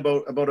the other thing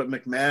about a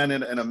McMahon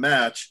and a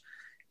match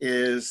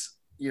is,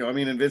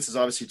 and Vince is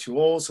obviously too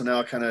old, so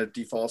now it kind of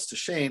defaults to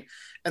Shane.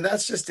 And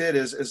that's just it,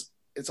 is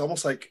it's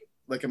almost like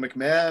a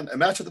McMahon, a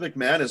match with the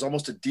McMahon is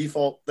almost a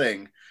default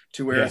thing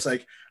to where it's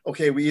like,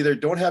 okay, we either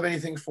don't have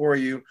anything for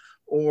you,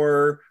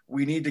 or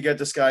we need to get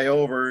this guy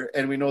over,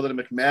 and we know that a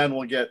McMahon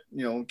will get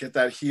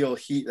that heel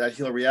heat, that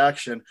heel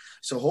reaction.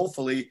 So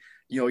hopefully,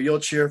 you'll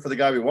cheer for the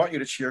guy we want you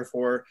to cheer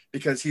for,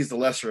 because he's the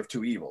lesser of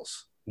two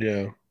evils.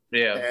 Yeah.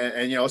 Yeah.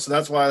 And so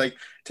that's why, like,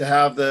 to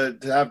have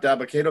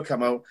Dabba-Kato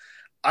come out,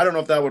 I don't know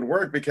if that would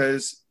work,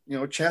 because,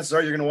 chances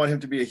are you're going to want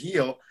him to be a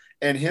heel,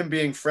 and him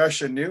being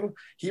fresh and new,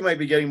 he might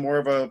be getting more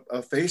of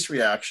a face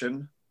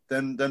reaction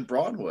than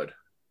Braun would.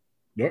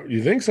 No,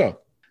 you think so?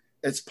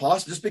 It's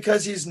possible, just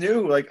because he's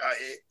new. Like,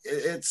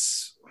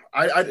 it's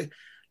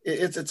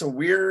a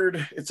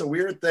weird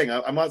thing.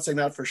 I'm not saying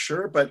that for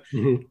sure, but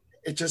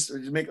it just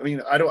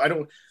I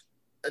don't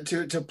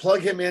to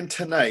plug him in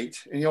tonight,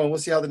 and we'll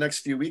see how the next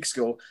few weeks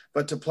go.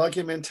 But to plug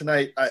him in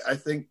tonight, I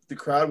think the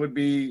crowd would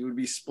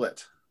be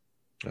split.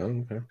 Oh,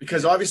 okay.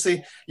 Because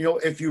obviously,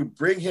 if you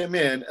bring him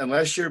in,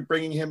 unless you're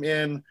bringing him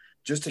in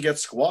just to get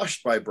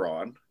squashed by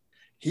Braun,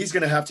 he's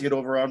going to have to get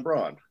over on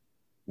Braun.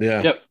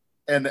 Yeah. Yep.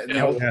 And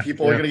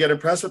people are going to get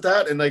impressed with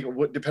that. And like,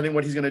 depending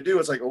what he's going to do,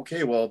 it's like,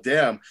 okay, well,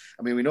 damn.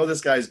 I mean, we know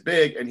this guy's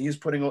big, and he's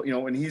putting,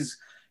 and he's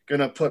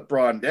going to put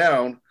Braun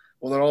down.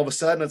 Well, then all of a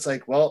sudden it's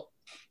like, well,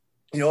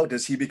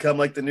 does he become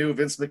like the new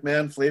Vince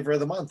McMahon flavor of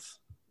the month?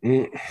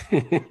 See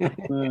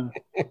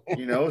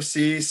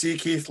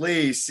Keith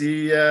Lee,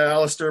 see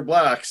Aleister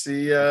Black,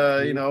 see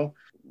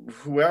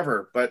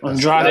whoever, but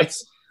Andrade.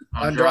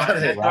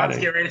 Andrade. I was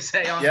getting ready to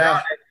say Andrade.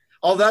 Yeah.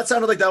 Oh, that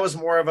sounded like that was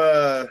more of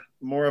a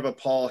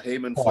Paul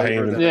Heyman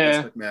flavor than a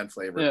Vince McMahon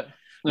flavor. Yeah.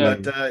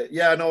 But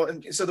no.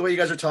 And so the way you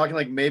guys are talking,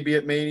 like maybe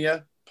at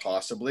Mania,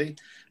 possibly,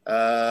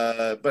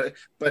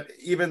 but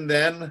even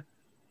then,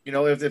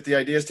 if the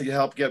idea is to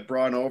help get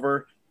Braun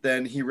over,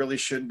 then he really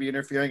shouldn't be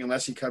interfering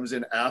unless he comes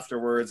in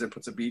afterwards and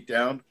puts a beat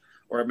down,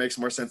 or it makes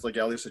more sense, like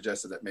Ellie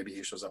suggested, that maybe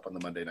he shows up on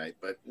the Monday night.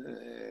 But,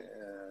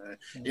 and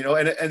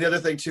the other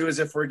thing too is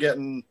if we're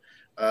getting,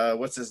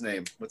 what's his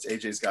name? What's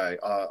AJ's guy?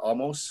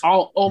 Omos?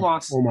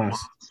 Omos.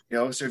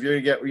 So if you're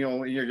going to get,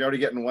 you're already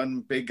getting one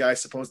big guy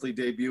supposedly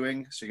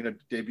debuting, so you're going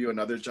to debut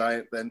another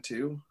giant then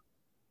too.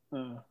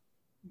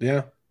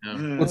 Yeah.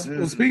 Well,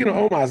 speaking of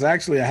Omos,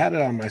 actually, I had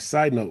it on my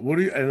side note.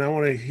 And I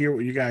want to hear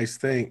what you guys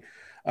think.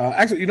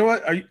 Actually, you know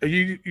what? Are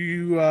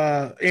you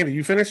Andy,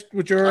 you finished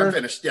with your? I'm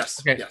finished.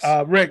 Yes. Okay.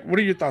 Yes. Rick, what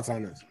are your thoughts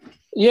on this?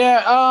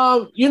 Yeah.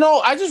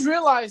 I just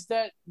realized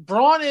that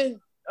Braun and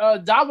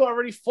Dabo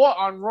already fought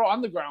on Raw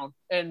Underground,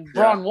 and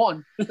Braun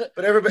won.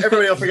 But everybody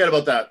will forget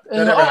about that.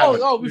 That never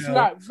happened. We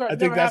forgot. I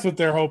think that's what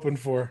they're hoping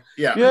for.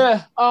 Yeah.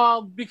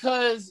 Yeah.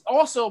 Because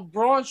also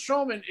Braun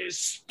Strowman is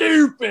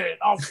stupid.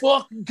 I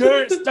fucking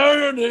can't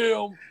stand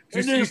him.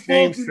 Did you see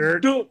Shane's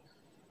shirt?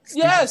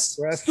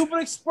 Stupid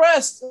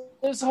Express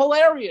is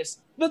hilarious.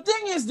 The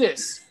thing is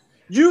this: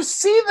 you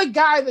see the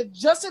guy that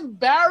just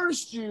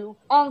embarrassed you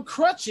on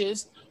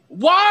crutches.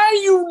 Why are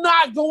you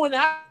not going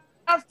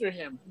after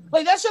him?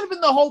 Like, that should have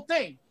been the whole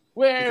thing.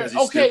 Where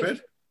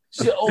stupid?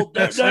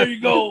 There you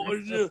go.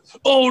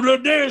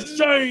 There's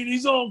Shane.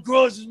 He's on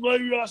crutches.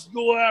 Maybe I should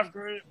go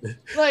after him.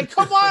 Like,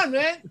 come on,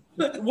 man.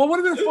 What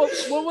would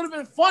have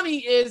been funny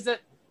is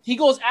that he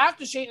goes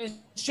after Shane, and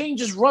Shane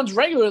just runs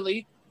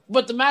regularly.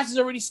 But the match has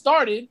already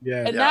started,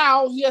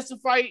 now he has to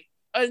fight,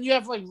 and you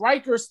have like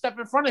Riker step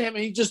in front of him,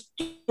 and he just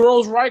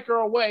throws Riker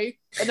away,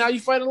 and now you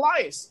fight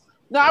Elias.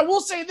 Now, I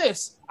will say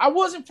this. I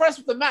was impressed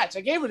with the match.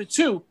 I gave it a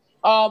 2.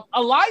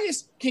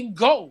 Elias can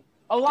go.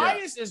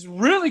 Elias is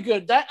really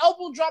good. That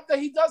elbow drop that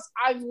he does,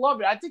 I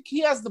love it. I think he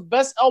has the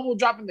best elbow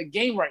drop in the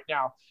game right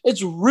now.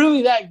 It's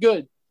really that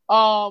good.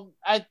 I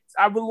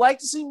would like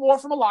to see more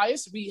from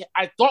Elias.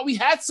 I thought we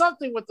had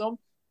something with him,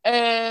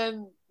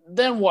 and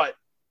then what?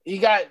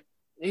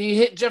 He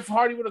hit Jeff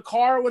Hardy with a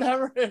car or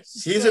whatever.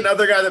 He's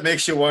another guy that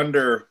makes you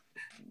wonder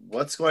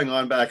what's going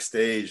on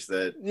backstage.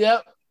 Yeah.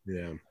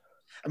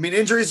 I mean,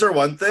 injuries are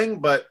one thing,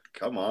 but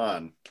come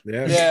on.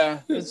 Yeah,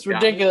 it's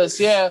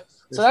ridiculous. Yeah.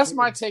 So that's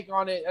my take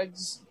on it.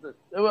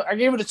 I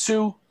gave it a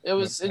 2. It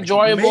was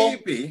enjoyable.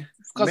 Maybe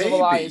because of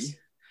Elias.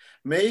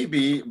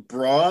 maybe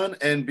Braun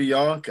and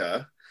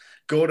Bianca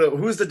go to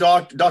who's the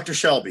Dr.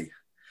 Shelby.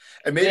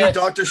 And maybe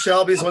Dr.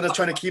 Shelby is the one that's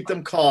trying to keep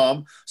them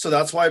calm. So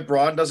that's why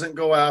Braun doesn't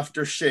go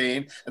after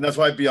Shane. And that's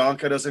why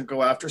Bianca doesn't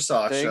go after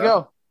Sasha. There you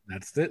go.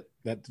 That's it.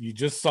 That you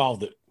just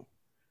solved it.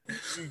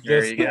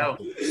 There you go.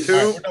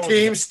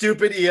 Team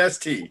Stupid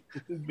EST.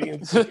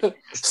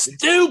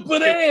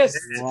 Stupid ass.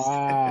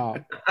 Wow.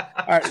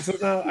 All right. So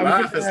now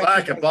Laugh is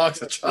like a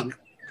box of chocolate.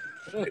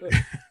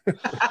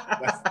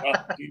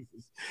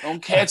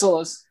 Don't cancel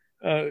us.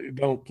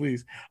 Don't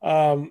please.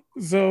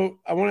 So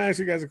I want to ask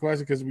you guys a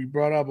question because we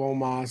brought up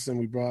Omos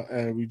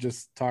and we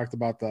just talked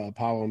about the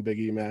Apollo and Big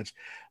E match.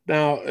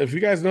 Now, if you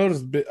guys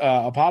noticed,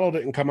 Apollo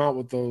didn't come out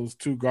with those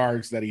two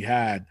guards that he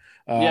had.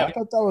 I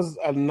thought that was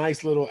a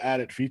nice little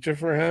added feature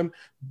for him.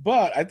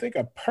 But I think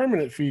a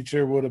permanent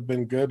feature would have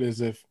been good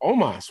is if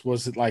Omos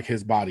was like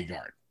his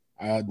bodyguard.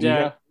 You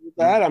know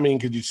that? I mean,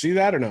 could you see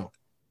that or no?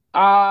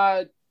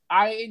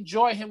 I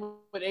enjoy him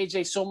with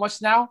AJ so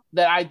much now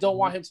that I don't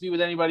want him to be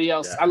with anybody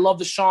else. I love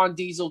the Sean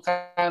Diesel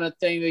kind of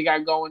thing they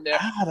got going there.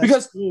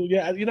 Because cool.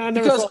 I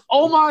never because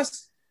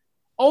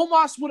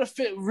Omos would have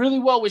fit really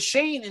well with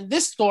Shane in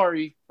this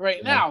story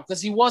right now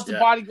because he was the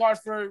bodyguard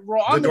for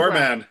Raw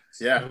Underground.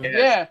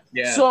 Doorman.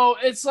 Yeah. So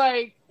it's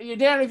like you're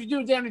damned if you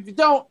do, damned if you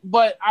don't.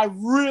 But I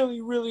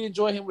really, really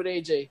enjoy him with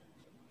AJ.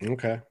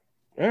 Okay.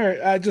 All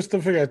right, I just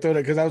to figure I thought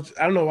it because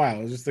I don't know why I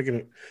was just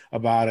thinking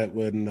about it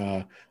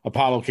when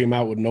Apollo came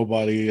out with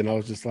nobody, and I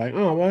was just like,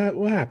 oh,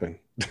 what happened?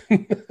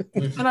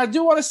 And I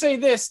do want to say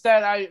this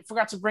that I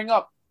forgot to bring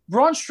up.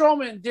 Braun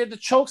Strowman did the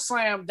choke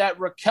slam that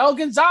Raquel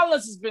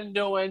Gonzalez has been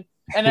doing,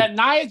 and that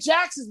Nia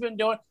Jax has been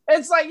doing.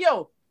 It's like,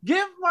 yo,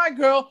 give my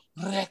girl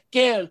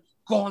Raquel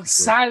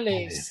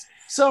Gonzalez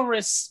some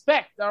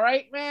respect, all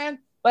right, man?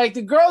 Like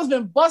the girl's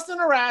been busting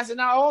her ass, and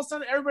now all of a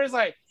sudden everybody's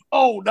like,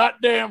 oh, that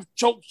damn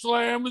choke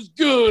slam is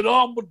good.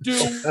 I'm going to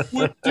do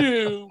what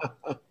do.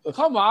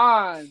 Come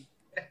on.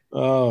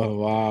 Oh,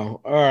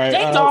 wow. All right.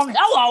 Ding dong,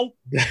 hello.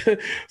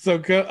 So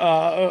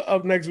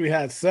up next, we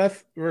had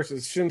Seth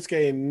versus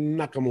Shinsuke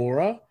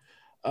Nakamura.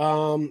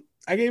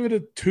 I gave it a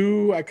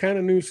 2. I kind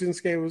of knew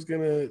Shinsuke was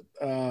going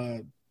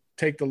to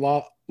take the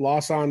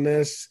loss on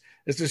this.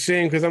 It's a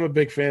shame because I'm a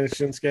big fan of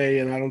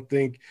Shinsuke, and I don't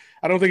think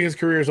his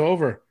career is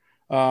over.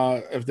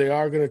 If they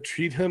are going to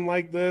treat him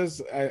like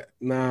this,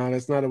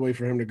 that's not a way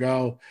for him to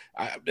go.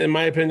 In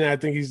my opinion, I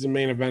think he's the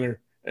main eventer,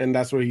 and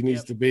that's where he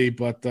needs to be.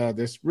 But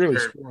this really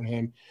screwed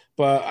him.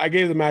 But I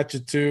gave the match a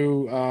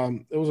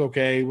 2. It was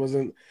okay. It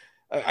wasn't.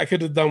 I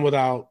could have done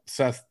without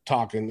Seth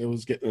talking. It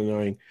was getting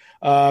annoying.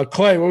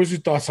 Clay, what was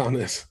your thoughts on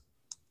this?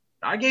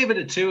 I gave it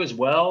a 2 as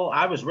well.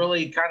 I was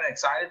really kind of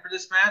excited for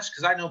this match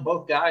because I know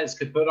both guys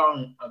could put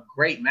on a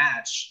great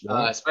match,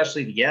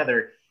 especially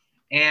together.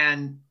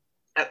 And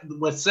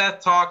with Seth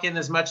talking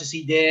as much as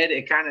he did,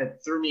 it kind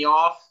of threw me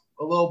off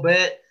a little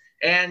bit.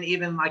 And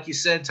even like you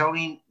said,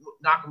 Tony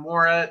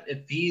Nakamura,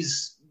 if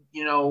he's,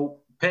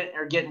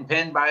 getting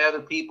pinned by other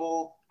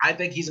people, I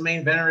think he's a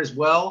main eventer as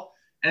well.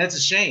 And it's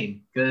a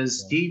shame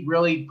because he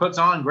really puts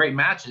on great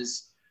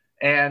matches.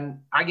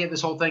 And I gave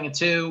this whole thing a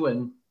 2.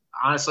 And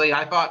honestly,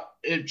 I thought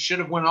it should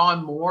have went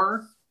on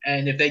more.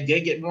 And if they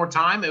did get more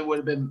time, it would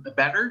have been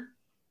better.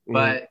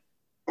 But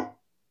it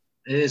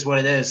is what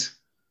it is.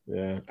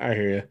 Yeah, I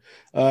hear you.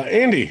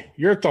 Andy,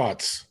 your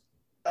thoughts?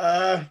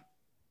 Good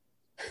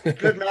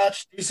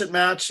match, decent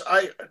match.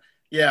 I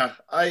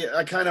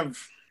kind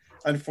of,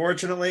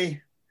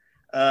 unfortunately,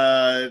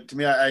 to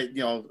me,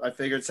 I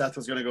figured Seth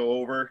was going to go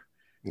over.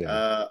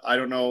 Yeah. I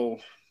don't know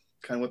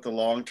kind of what the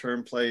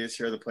long-term play is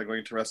here, the play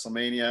going to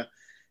WrestleMania.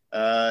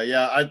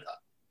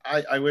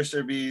 I wish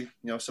there'd be,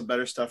 some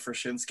better stuff for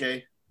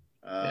Shinsuke.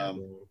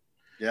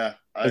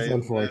 It's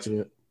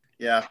unfortunate.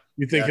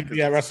 You think he'd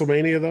be at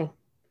WrestleMania though?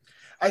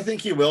 I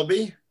think he will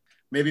be.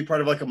 Maybe part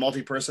of like a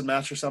multi-person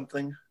match or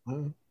something.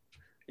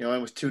 It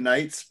was 2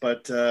 nights,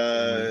 but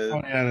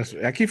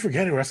I keep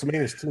forgetting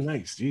WrestleMania is 2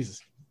 nights.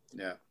 Jesus.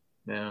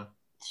 Yeah.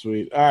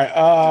 Sweet. All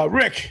right,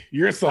 Rick,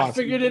 your thoughts?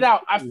 I figured it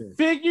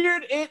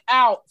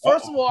out.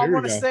 First of all, I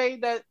want to say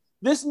that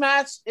this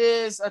match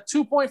is a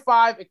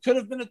 2.5. It could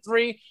have been a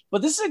 3,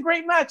 but this is a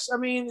great match. I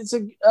mean, it's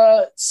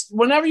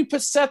whenever you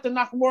put Seth and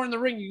Nakamura in the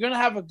ring, you're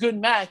gonna have a good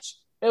match.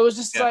 It was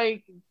just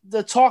like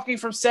the talking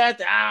from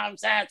Seth. I'm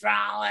Seth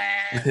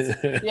Rollins.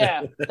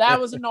 That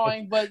was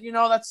annoying, but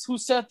that's who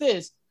Seth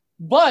is.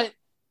 But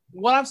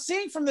what I'm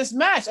seeing from this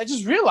match, I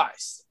just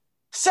realized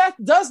Seth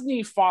does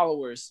need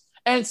followers.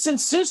 And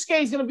since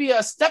Shinsuke is going to be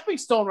a stepping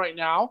stone right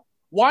now,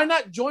 why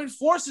not join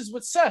forces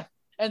with Seth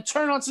and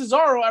turn on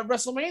Cesaro at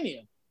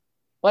WrestleMania?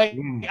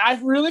 I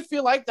really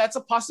feel like that's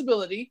a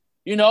possibility.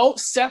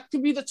 Seth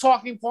could be the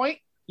talking point.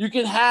 You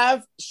can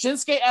have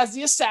Shinsuke as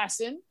the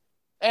assassin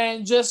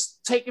and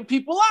just taking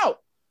people out.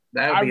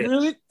 I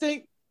really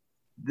think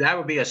that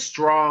would be a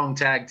strong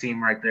tag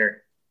team right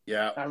there.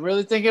 Yeah. I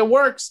really think it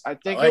works. I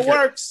think it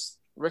works.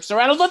 Rick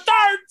Serrano the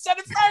third said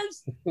it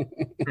first.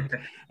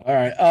 All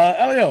right.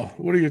 Elio,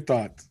 what are your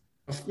thoughts?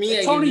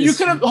 Tony, you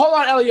could have hold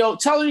on, Elio.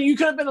 Tell me you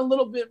could have been a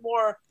little bit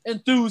more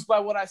enthused by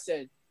what I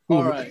said.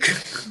 All right.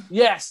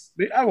 Yes.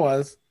 I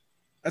was.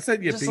 I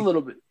said yippee. Just a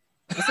little bit.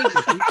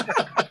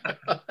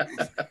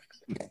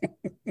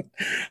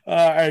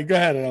 All right, go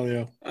ahead,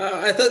 Elio.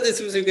 I thought this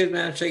was a good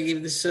match. I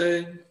gave this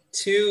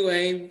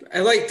 2. I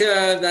liked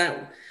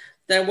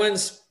that one.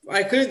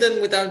 I could have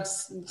done without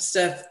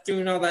Seth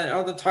doing all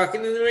the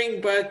talking in the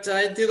ring, but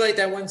I do like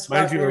that one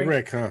spot. Mind you,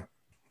 Rick, huh?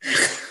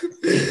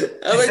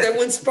 I like that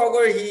one spot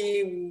where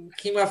he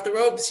came off the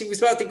ropes. He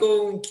was about to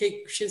go and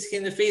kick Shinsuke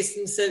in the face.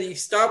 Instead, he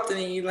stopped and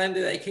he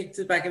landed. I kicked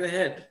to the back of the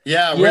head.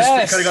 Yeah, where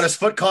he kind of got his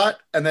foot caught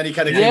and then he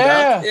kind of came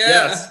back. Yeah.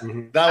 Yes,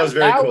 that was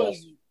very cool.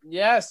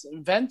 Yes,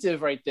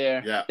 inventive right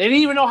there. Yeah, they didn't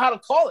even know how to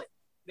call it.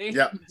 He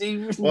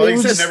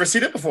said never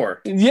seen it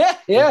before.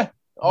 Yeah,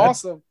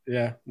 awesome.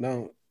 Yeah,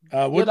 no.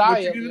 What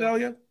did you give it,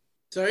 Elio?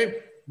 Sorry,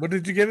 what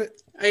did you give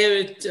it? I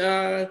gave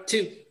it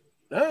 2.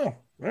 Oh, all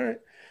right.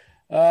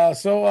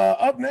 So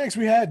up next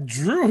we had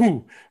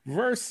Drew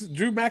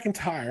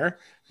McIntyre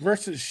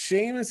versus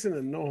Sheamus in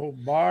a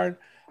no-hold barred.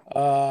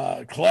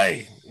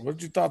 Clay,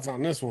 what's your thoughts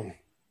on this one?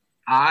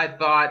 I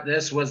thought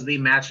this was the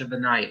match of the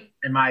night,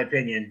 in my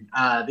opinion.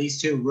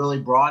 These two really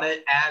brought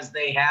it, as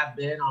they have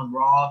been on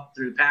Raw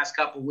through the past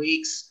couple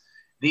weeks.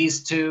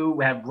 These two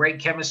have great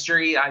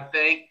chemistry, I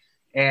think.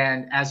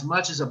 And as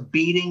much as a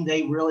beating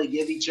they really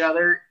give each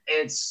other,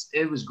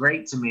 it was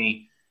great to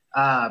me.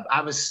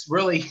 I was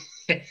really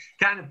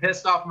kind of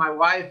pissed off my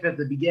wife at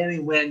the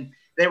beginning when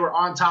they were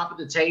on top of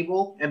the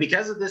table. And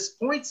because of this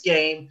points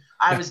game,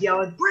 I was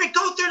yelling, Britt,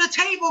 go through the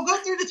table, go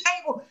through the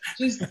table.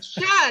 She's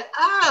shut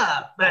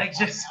up. Like,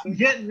 just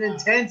getting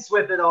intense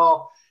with it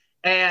all.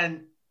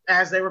 And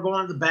as they were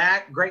going to the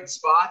back, great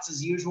spots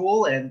as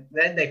usual. And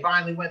then they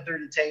finally went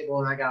through the table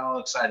and I got all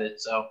excited.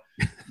 So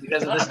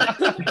because of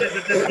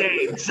this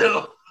game.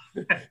 So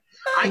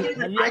I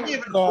give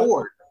it a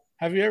 4.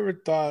 Have you ever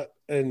thought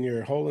in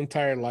your whole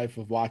entire life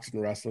of watching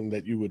wrestling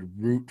that you would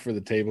root for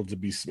the table to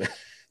be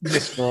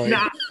destroyed?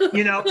 Not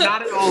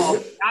at all.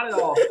 Not at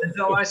all.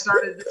 Until I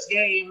started this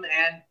game,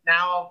 and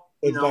now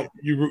like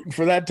you're rooting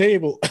for that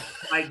table.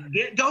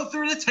 Go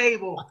through the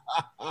table.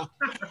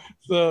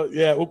 So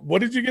yeah, what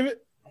did you give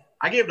it?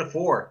 I gave it a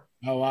 4.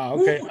 Oh wow.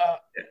 Okay,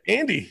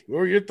 Andy, what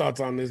were your thoughts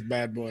on this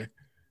bad boy?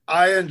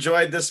 I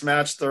enjoyed this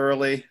match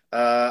thoroughly.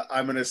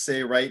 I'm going to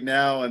say right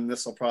now, and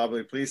this will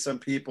probably please some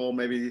people,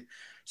 maybe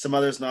some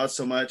others not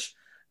so much.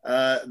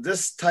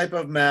 This type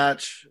of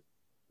match,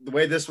 the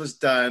way this was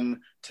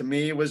done, to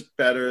me was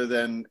better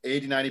than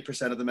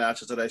 80-90% of the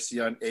matches that I see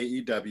on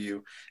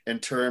AEW in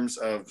terms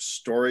of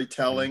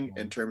storytelling,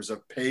 in terms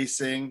of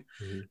pacing,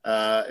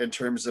 in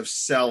terms of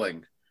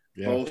selling,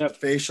 both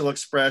facial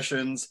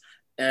expressions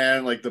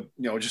and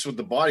just with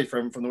the body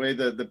from the way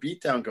the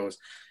beatdown goes.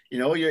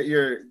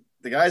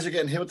 The guys are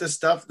getting hit with this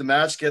stuff. The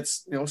match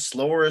gets,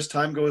 slower as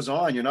time goes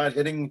on. You're not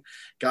hitting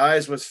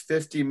guys with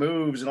 50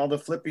 moves and all the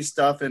flippy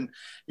stuff. And,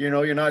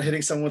 you're not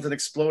hitting someone with an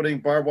exploding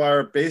barbed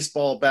wire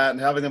baseball bat and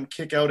having them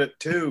kick out at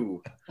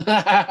 2.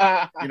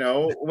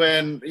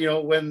 When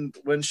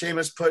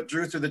Sheamus put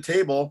Drew through the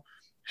table,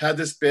 had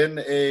this been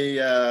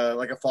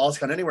a Falls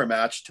Count Anywhere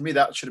match, to me,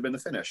 that should have been the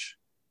finish.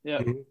 Yeah.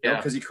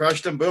 Because he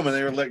crushed them, boom. And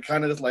they were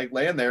kind of just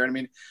laying there. And I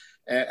mean,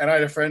 and I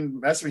had a friend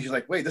message me. She's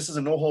like, "Wait, this is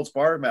a no holds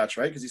barred match,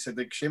 right?" Because he said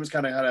that Sheamus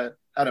kind of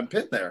had him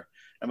pinned there.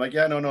 I'm like,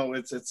 "Yeah, no,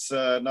 it's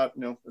not,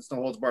 it's no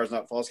holds barred. It's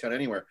not Falls Count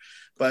Anywhere."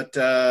 But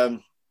the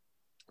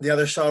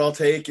other shot I'll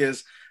take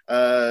is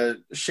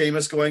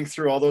Sheamus going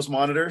through all those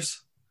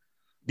monitors.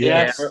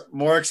 Yes.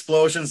 More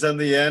explosions than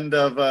the end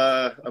of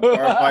a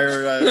barbed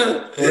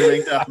wire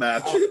ring death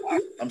match.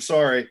 I'm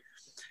sorry,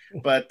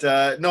 but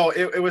no,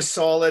 it was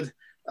solid.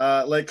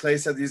 Like Clay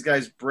said, these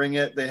guys bring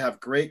it. They have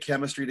great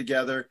chemistry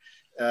together.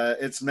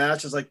 It's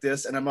matches like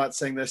this, and I'm not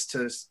saying this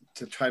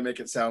to try and make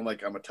it sound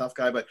like I'm a tough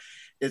guy, but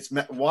it's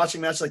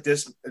watching matches like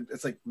this.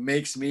 It's like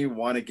makes me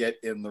want to get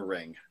in the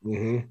ring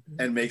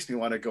and makes me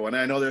want to go. And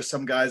I know there's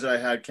some guys that I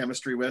had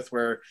chemistry with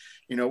where,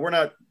 we're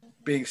not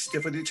being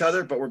stiff with each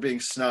other, but we're being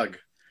snug.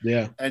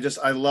 Yeah. And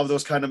I love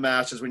those kind of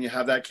matches when you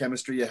have that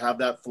chemistry, you have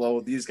that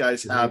flow. These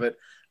guys have it.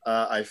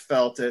 I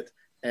felt it.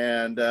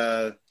 And,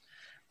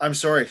 I'm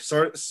sorry.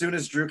 So as soon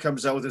as Drew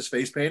comes out with his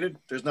face painted,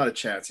 there's not a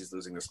chance he's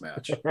losing this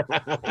match.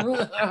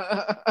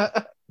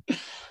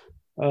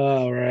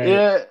 All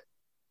right.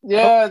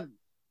 Yeah. Oh,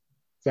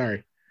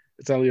 sorry.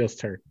 It's Elio's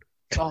turn.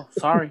 Oh,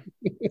 sorry.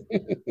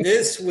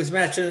 This was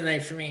match of the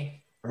night for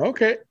me.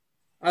 Okay.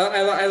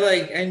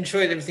 I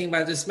enjoyed everything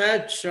about this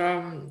match.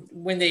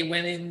 When they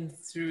went in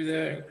through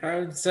the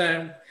crowds,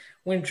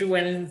 when Drew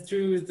went in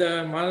through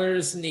the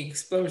monitors and the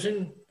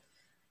explosion.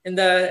 And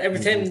every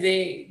time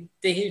they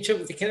hit each other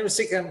with the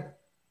candlestick.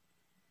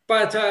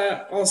 But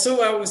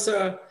also, I was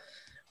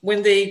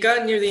when they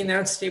got near the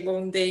announce table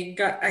and they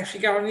got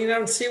on the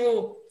announce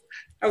table,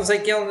 I was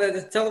yelling at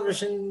the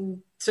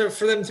television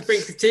for them to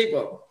break the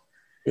table.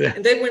 Yeah.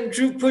 And then when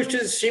Drew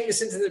pushes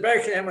Sheamus into the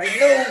back, I'm like,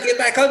 no, get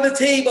back on the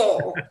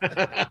table.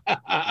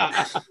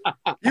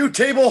 You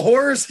table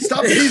whores,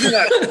 stop teasing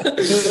that.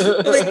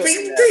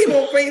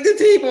 Break the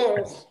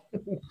table.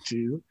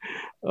 Jeez.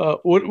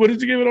 What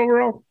did you give it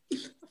overall?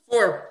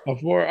 4. A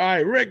 4. All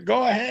right, Rick,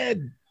 go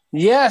ahead.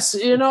 Yes,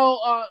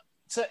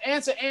 to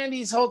answer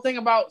Andy's whole thing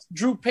about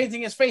Drew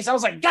painting his face, I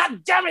was like,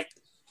 God damn it!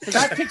 Because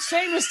I picked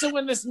Sheamus to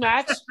win this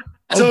match.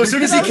 So as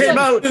soon as he came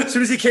out,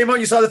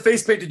 you saw the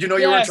face paint. Did you know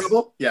you were in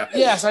trouble? Yeah.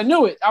 Yes, I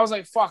knew it. I was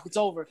like, fuck, it's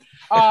over.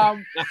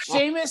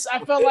 Sheamus, I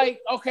felt like,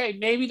 okay,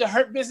 maybe the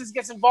Hurt Business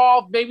gets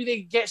involved. Maybe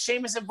they get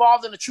Sheamus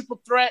involved in a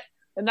triple threat,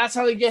 and that's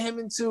how they get him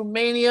into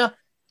Mania.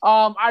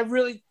 I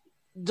really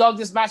dug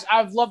this match.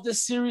 I've loved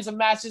this series of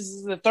matches. This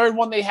is the third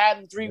one they had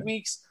in 3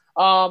 weeks.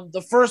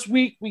 The first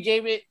week, we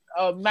gave it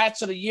a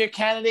match of the year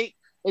candidate.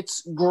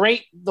 It's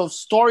great. The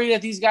story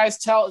that these guys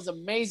tell is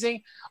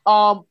amazing.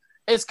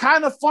 It's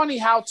kind of funny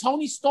how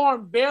Tony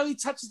Storm barely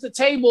touches the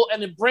table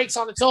and it breaks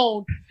on its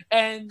own.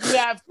 And you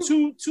have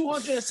two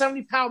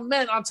 270-pound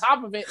men on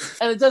top of it,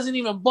 and it doesn't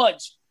even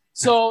budge.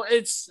 So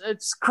it's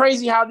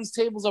crazy how these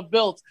tables are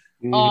built.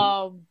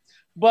 Mm-hmm.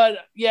 But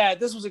yeah,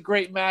 this was a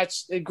great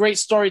match, a great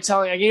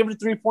storytelling. I gave it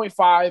a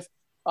 3.5.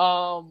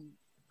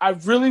 I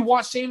really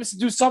want Sheamus to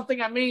do something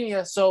at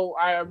Mania, so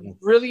I'm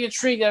really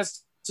intrigued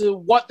as to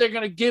what they're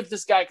going to give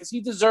this guy, because he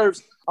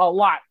deserves a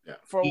lot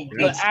for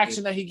the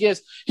action that he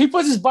gives. He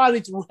puts his body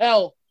through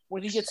hell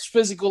when he gets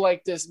physical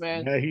like this,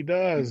 man. Yeah, he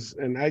does.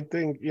 And I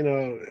think,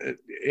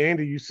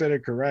 Andy, you said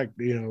it correct.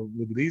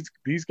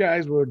 These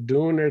guys were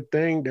doing their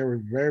thing. They were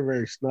very,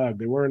 very snug.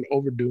 They weren't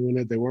overdoing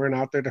it. They weren't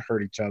out there to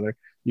hurt each other.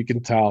 You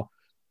can tell.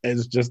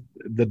 It's just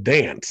the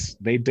dance.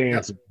 They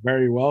dance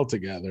very well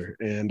together.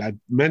 And I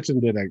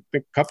mentioned it, I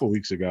think, a couple of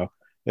weeks ago.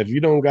 If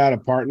you don't got a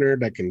partner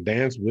that can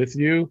dance with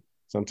you,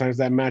 sometimes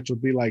that match will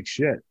be like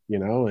shit,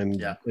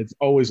 and it's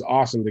always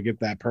awesome to get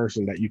that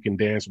person that you can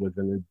dance with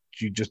and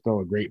you just throw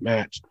a great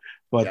match.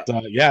 But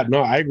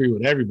I agree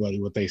with everybody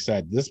what they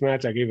said. This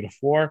match, I gave it a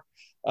 4.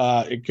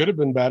 It could have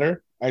been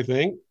better, I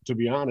think, to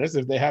be honest,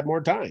 if they had more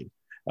time.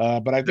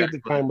 But I think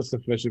the time was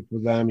sufficient for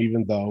them,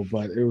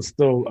 but it was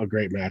still a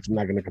great match. I'm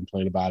not going to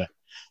complain about it.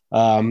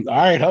 All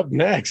right, up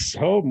next.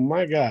 Oh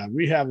my God.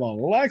 We have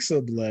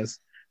Alexa Bliss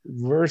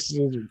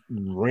versus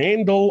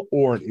Randall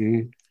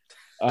Orton.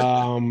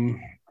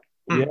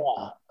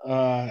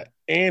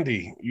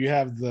 Andy, you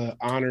have the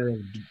honor of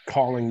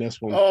calling this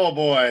one. Oh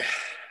boy.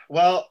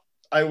 Well,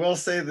 I will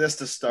say this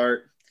to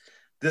start.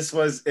 This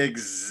was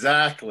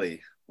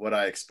exactly what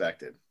I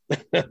expected.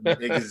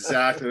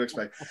 Exactly what I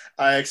expected.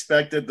 I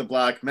expected the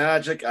black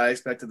magic. I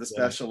expected the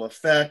special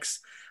effects.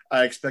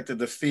 I expected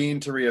the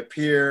Fiend to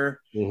reappear.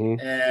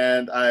 Mm-hmm.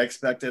 And I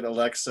expected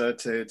Alexa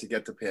to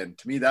get the pin.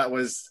 To me, that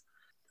was,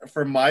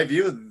 from my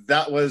view,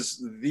 that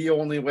was the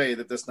only way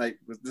that this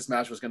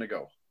match was going to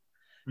go.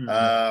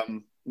 Mm-hmm.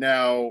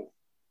 Now,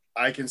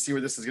 I can see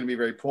where this is going to be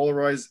very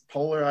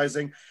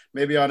polarizing.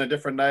 Maybe on a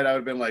different night, I would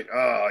have been like,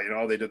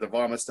 they did the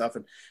vomit stuff.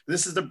 And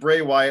this is the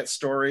Bray Wyatt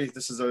story.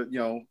 This is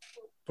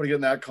putting it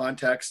in that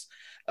context.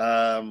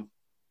 And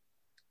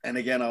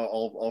again,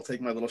 I'll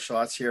take my little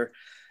shots here.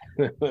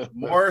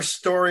 More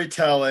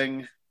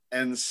storytelling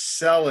and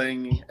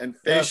selling and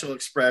facial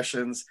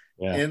expressions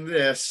in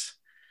this,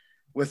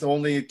 with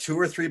only 2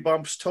 or 3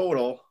 bumps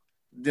total,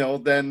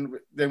 than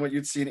what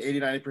you'd see in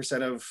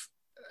 80-90% of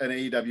an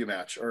AEW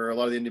match or a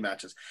lot of the indie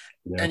matches.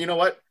 Yeah. And you know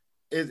what?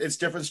 It's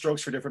different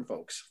strokes for different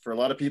folks. For a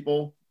lot of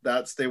people,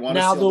 they want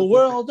to. Now the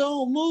world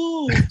don't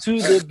move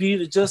to the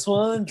beat of just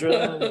one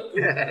drum.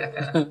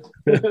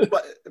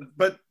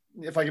 But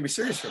if I can be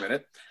serious for a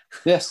minute,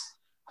 yes.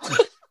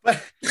 But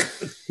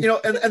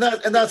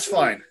and that's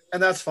fine,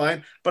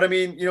 But I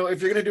mean,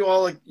 if you're gonna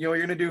do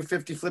you're gonna do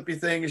 50 flippy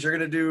things, you're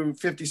gonna do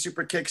 50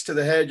 super kicks to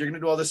the head, you're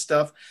gonna do all this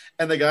stuff,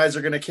 and the guys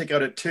are gonna kick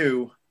out at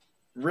 2.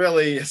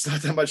 Really, it's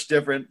not that much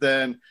different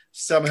than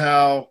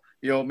somehow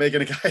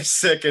making a guy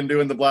sick and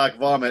doing the black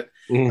vomit,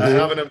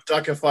 having him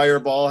duck a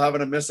fireball,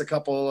 having him miss a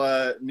couple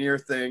near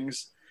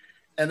things,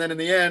 and then in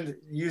the end,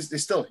 he used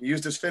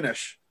his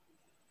finish.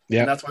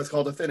 Yeah, and that's why it's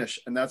called a finish,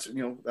 and that's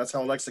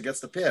how Alexa gets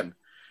the pin.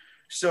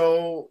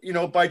 So,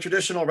 by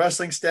traditional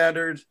wrestling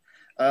standards,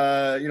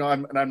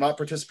 I'm not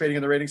participating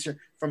in the ratings here.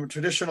 From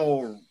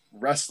traditional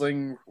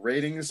wrestling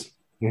ratings,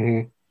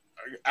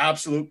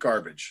 absolute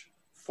garbage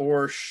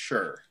for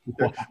sure.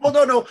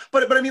 Well, no,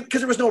 but I mean,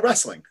 because there was no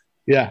wrestling.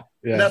 Yeah.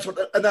 And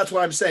that's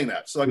why I'm saying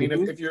that. So, I mean,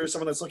 if you're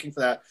someone that's looking for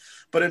that,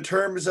 but in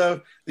terms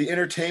of the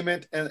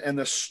entertainment and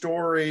the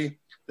story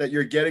that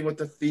you're getting with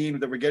the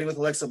Fiend, that we're getting with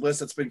Alexa Bliss,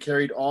 that's been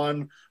carried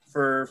on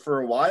for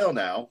a while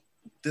now.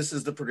 This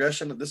is the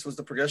progression. This was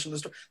the progression of the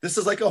story. This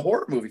is like a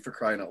horror movie, for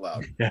crying out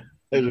loud. Yeah,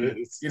 it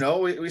is.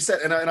 We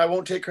said, and I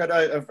won't take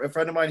credit. A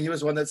friend of mine, he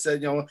was one that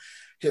said,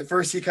 at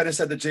first he kind of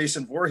said the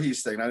Jason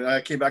Voorhees thing.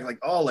 I came back like,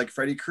 like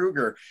Freddy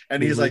Krueger,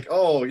 and he's like,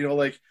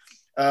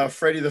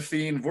 Freddy the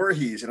Fiend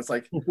Voorhees, and it's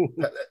like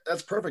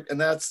that's perfect, and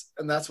that's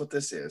what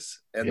this is,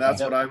 and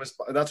that's what I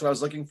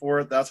was looking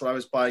for. That's what I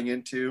was buying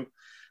into.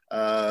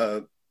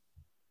 So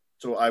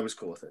I was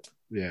cool with it.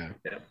 Yeah.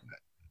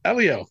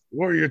 Elio,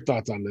 what are your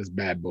thoughts on this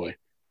bad boy?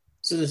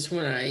 So this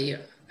one, I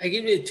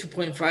gave it a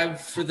 2.5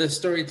 for the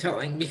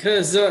storytelling,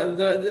 because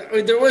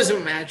there was a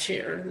match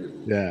here.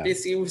 Yeah.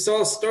 Basically, we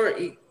saw a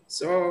story.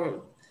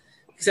 So,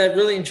 because I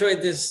really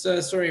enjoyed this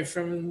story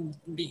from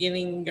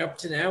beginning up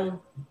to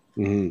now.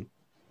 Mm-hmm.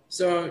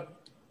 So,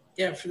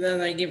 for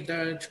that I give it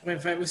a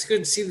 2.5. It was good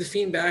to see the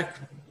Fiend back.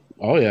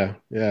 Oh yeah.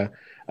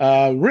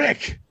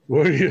 Rick,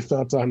 what are your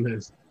thoughts on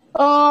this?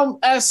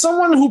 As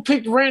someone who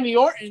picked Randy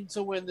Orton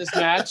to win this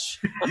match,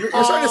 you're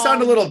starting to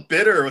sound a little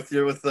bitter with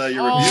your reviews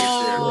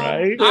here,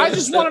 right? I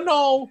just want to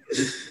know,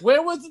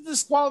 where was the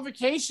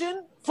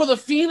disqualification for the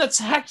Fiend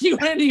attacking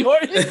Randy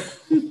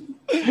Orton?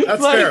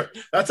 That's fair.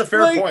 That's a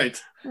fair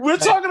point. We're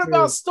talking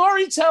about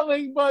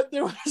storytelling, but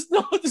there was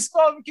no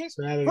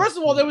disqualification. First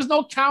of all, there was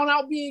no count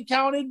out being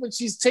counted when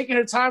she's taking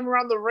her time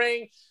around the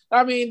ring.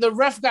 I mean, the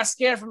ref got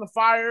scared from the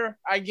fire.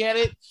 I get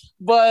it,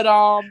 but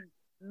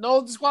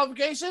no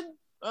disqualification.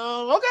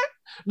 Okay.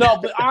 No,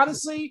 but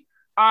honestly,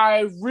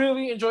 I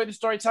really enjoyed the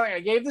storytelling.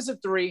 I gave this a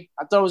 3.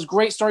 I thought it was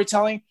great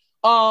storytelling.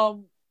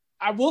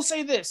 I will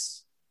say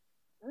this.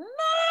 Not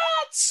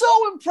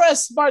so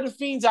impressed by the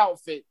Fiend's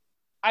outfit.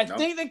 I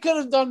think they could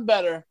have done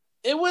better.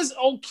 It was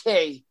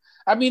okay.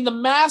 I mean, the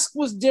mask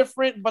was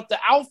different, but the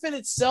outfit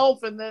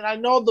itself, and then I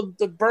know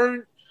the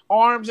burnt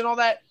arms and all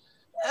that.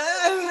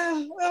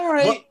 All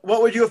right.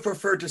 What would you have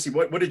preferred to see?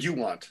 What did you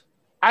want?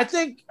 I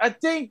think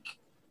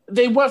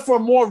they went for a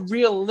more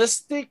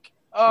realistic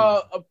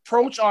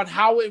approach on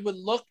how it would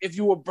look if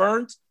you were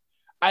burnt.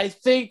 I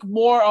think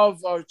more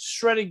of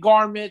shredded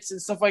garments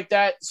and stuff like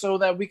that so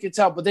that we could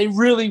tell. But they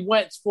really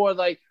went for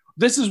like,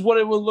 this is what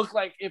it would look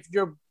like if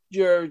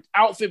your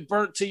outfit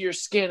burnt to your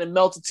skin and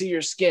melted to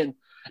your skin.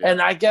 Yeah.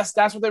 And I guess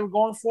that's what they were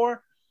going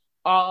for.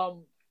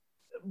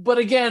 But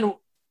again,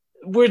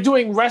 we're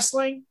doing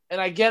wrestling,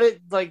 and I get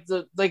it. Like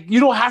you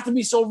don't have to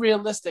be so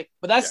realistic,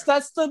 but that's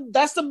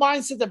the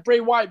mindset that Bray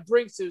Wyatt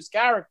brings to his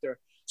character.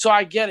 So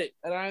I get it,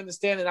 and I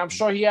understand it. I'm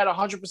sure he had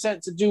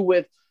 100% to do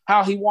with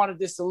how he wanted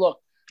this to look.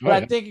 But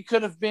I think it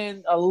could have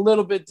been a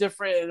little bit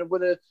different, and it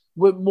would have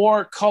with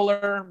more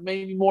color,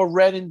 maybe more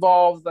red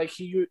involved, like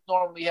he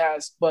normally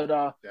has. But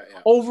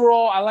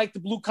overall, I like the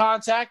blue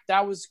contact.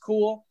 That was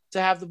cool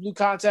to have the blue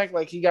contact.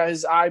 Like he got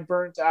his eye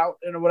burnt out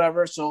and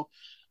whatever. So,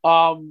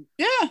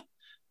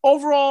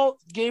 overall,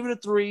 gave it a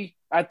 3.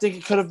 I think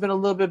it could have been a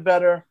little bit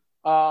better.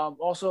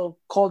 Also,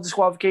 called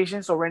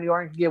disqualification, so Randy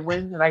Orton can get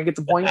win, and I can get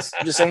the points.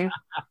 I'm just saying.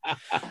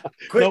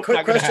 Quick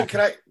question.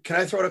 Can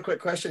I throw out a quick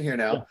question here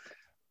now?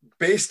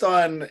 Based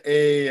on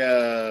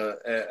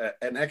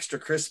an extra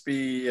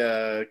crispy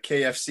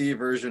KFC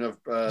version of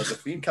the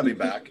Fiend coming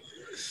back,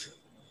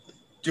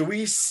 do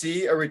we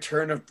see a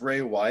return of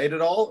Bray Wyatt at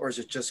all, or is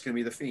it just going to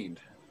be the Fiend?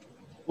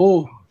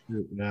 Oh,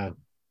 no.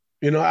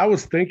 I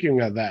was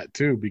thinking of that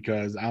too,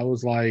 because I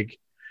was like,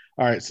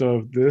 all right,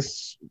 so if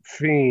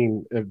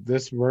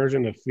this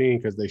version of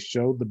Fiend, because they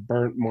showed the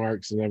burnt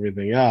marks and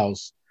everything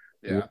else,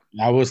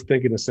 I was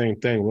thinking the same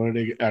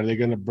thing. Are they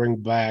going to bring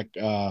back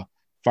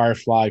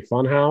Firefly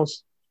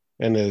Funhouse?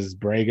 And is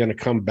Bray going to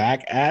come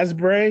back as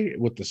Bray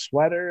with the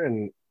sweater?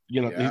 And, he's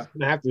going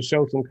to have to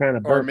show some kind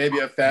of burnt. Or maybe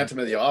a Phantom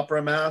of the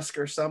Opera mask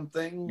or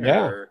something.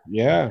 Yeah.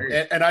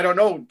 And I don't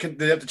know,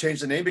 they have to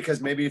change the name? Because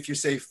maybe if you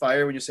say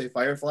fire when you say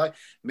Firefly,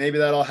 maybe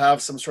that'll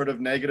have some sort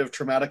of negative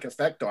traumatic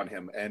effect on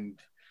him. And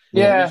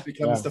he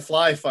becomes the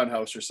Fly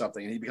Funhouse or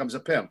something, and he becomes a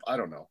pimp. I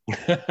don't know.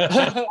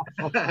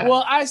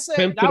 Well, I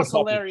said that was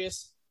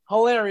hilarious.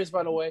 Hilarious,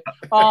 by the way.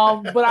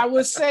 But I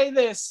would say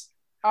this.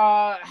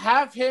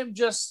 Have him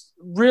just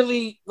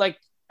really like,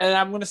 and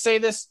I'm going to say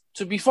this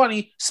to be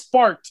funny,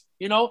 sparked.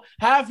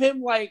 Have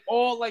him like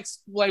all like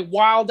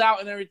wild out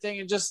and everything,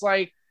 and just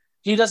like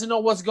he doesn't know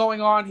what's going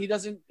on.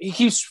 He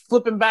keeps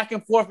flipping back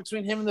and forth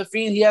between him and the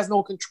Fiend. He has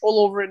no control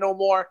over it no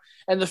more,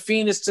 and the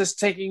Fiend is just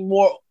taking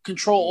more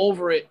control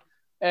over it,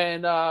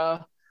 and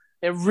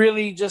it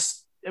really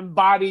just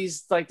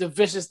embodies like the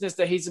viciousness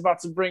that he's about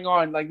to bring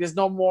on. Like there's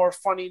no more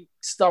funny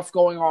stuff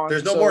going on.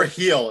 There's no more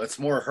heel. It's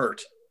more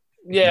hurt.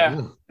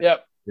 Yeah.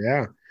 Yep.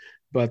 Yeah.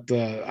 But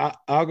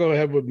I'll go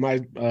ahead with my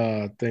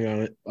thing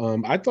on it.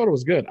 I thought it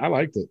was good. I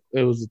liked it.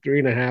 It was a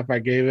 3.5. I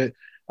gave it.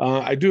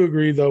 I do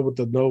agree though with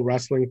the no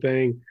wrestling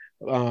thing.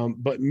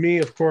 But me,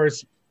 of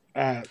course,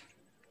 I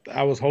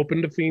was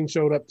hoping the Fiend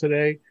showed up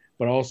today,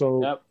 but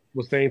also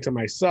was saying to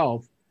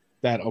myself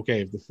that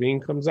okay, if the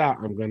Fiend comes out,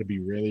 I'm going to be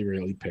really,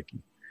 really picky.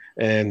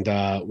 And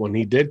when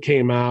he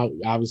came out,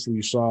 obviously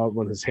you saw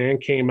when his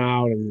hand came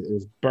out and it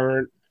was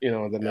burnt.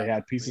 Then they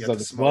had pieces of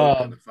the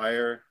glove and the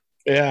fire.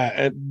 Yeah,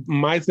 and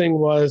my thing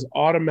was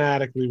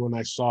automatically when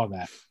I saw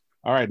that,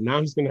 all right, now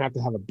he's going to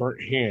have a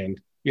burnt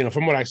hand,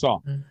 from what I saw,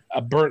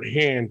 a burnt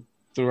hand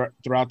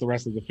throughout the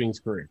rest of the Fiend's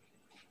career.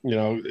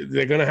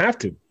 They're going to have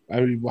to. I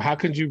mean, how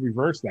could you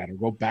reverse that or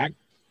go back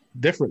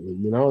differently?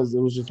 It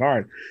was just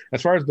hard.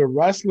 As far as the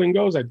wrestling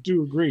goes, I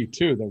do agree,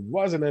 too. There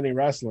wasn't any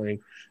wrestling.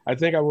 I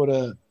think I would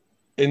have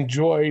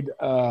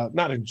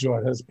not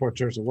enjoyed, that's a poor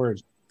choice of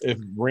words, if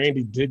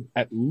Randy did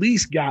at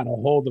least got a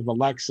hold of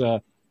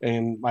Alexa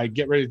and like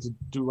get ready to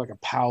do like a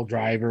pile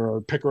driver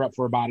or pick her up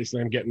for a body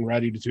slam, getting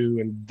ready to,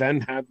 and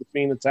then have the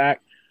Fiend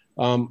attack.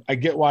 I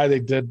get why they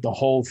did the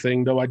whole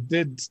thing, though. I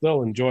did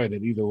still enjoy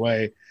it either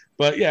way.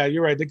 But yeah,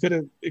 you're right. It could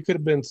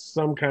have been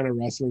some kind of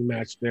wrestling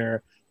match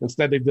there.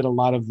 Instead, they did a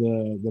lot of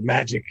the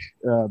magic,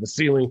 the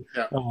ceiling,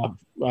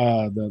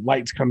 the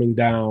lights coming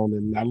down,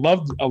 and I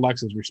loved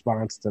Alexa's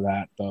response to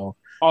that, though.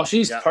 Oh,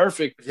 she's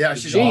perfect. Yeah,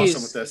 she's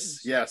awesome with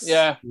this. Yes.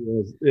 Yeah.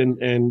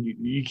 And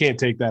you can't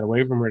take that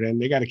away from her. And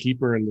they got to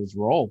keep her in this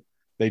role.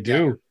 They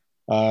do.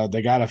 Yeah.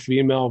 They got a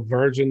female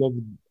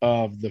version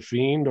of the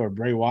Fiend or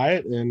Bray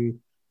Wyatt, and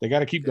they got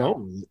to keep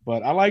going.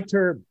 But I liked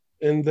her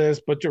in this.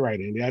 But you're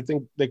right, Andy. I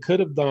think they could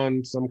have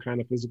done some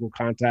kind of physical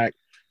contact,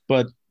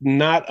 but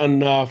not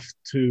enough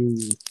to,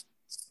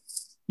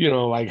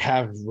 like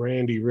have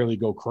Randy really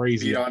go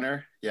crazy. Beat on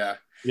her. Yeah.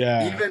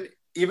 Yeah.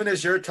 Even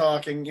as you're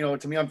talking,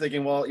 to me, I'm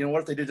thinking, well, what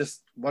if they did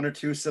just one or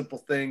two simple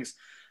things,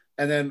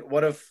 and then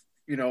what if,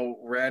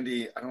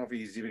 Randy, I don't know if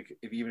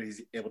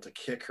he's able to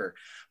kick her,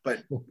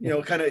 but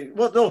kind of,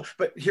 well, no,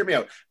 but hear me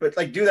out. But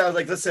like do that,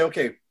 like let's say,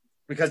 okay,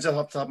 because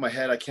off the top of my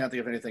head, I can't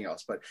think of anything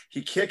else. But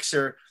he kicks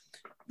her.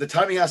 The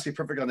timing has to be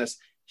perfect on this.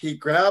 He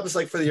grabs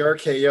like for the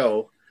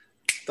RKO.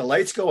 The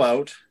lights go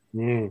out.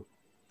 The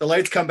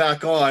lights come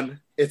back on.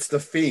 It's the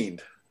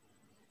Fiend.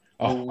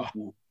 Oh.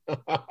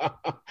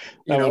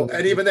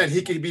 And even then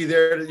he could be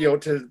there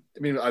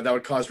that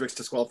would cause Rick's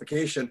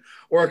disqualification,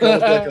 or it could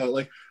look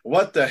like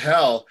what the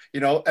hell,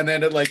 and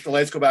then the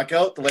lights go back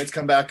out, the lights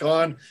come back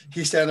on,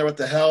 he's standing there, what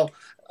the hell,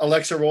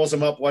 Alexa rolls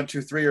him up 1,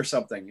 2, 3 or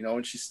something,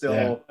 and she's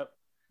still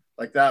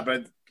like that.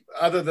 But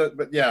I don't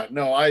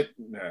know.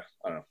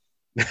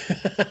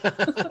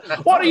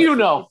 What do you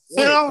know?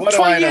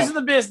 20 years in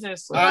the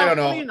business. I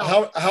don't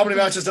know. How many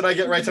matches did I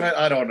get right tonight?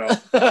 I don't know.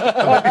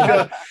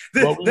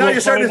 Now you're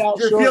starting.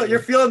 You're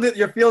feeling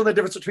the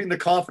difference between the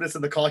confidence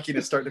and the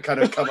cockiness starting to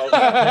kind of come out.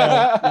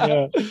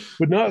 Yeah.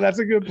 But no, that's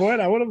a good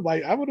point. I would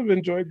have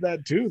enjoyed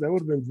that too. That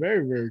would have been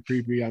very, very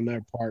creepy on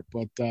their part.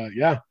 But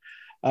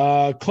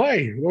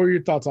Clay, what were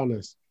your thoughts on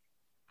this?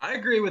 I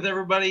agree with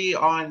everybody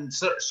on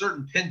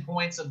certain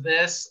pinpoints of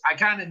this. I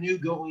kind of knew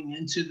going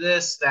into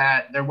this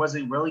that there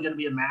wasn't really going to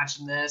be a match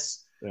in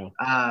this.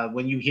 Yeah.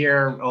 When you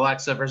hear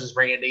Alexa versus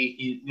Randy,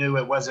 you knew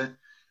it wasn't.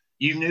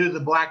 You knew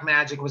the black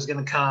magic was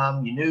going to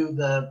come. You knew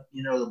the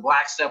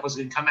black stuff was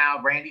going to come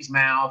out Randy's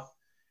mouth,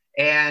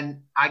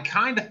 and I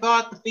kind of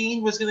thought the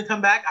Fiend was going to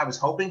come back. I was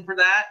hoping for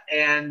that,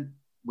 and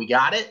we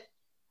got it.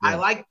 Yeah. I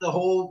liked the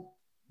whole.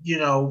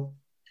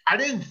 I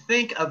didn't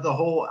think of the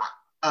whole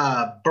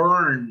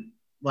burn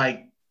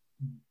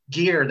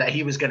gear that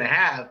he was going to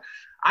have.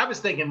 I was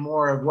thinking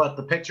more of what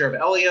the picture of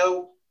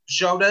Elio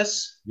showed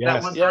us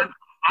that one time.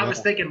 I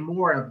was thinking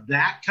more of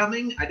that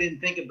coming. I didn't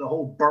think of the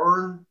whole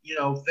burn,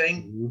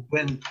 thing. Mm-hmm.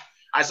 When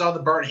I saw the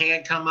burnt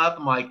hand come up,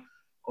 I'm like,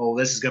 oh,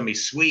 this is going to be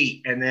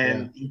sweet. And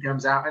then he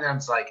comes out, and I'm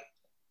just like,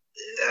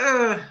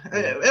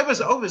 it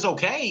was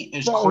okay.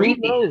 It's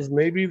creepy. Who knows?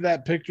 Maybe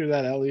that picture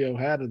that Elio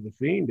had of the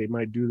Fiend, they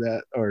might do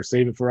that or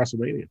save it for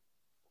WrestleMania.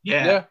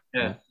 Yeah.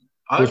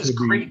 Oh, it was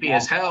creepy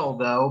as hell,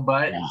 though,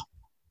 but,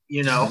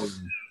 And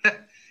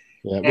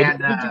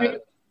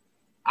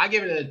I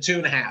give it a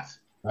 2.5.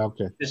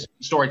 Okay. Just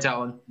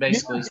storytelling,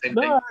 basically. Same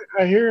thing.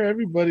 I hear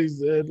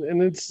everybody's,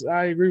 and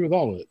I agree with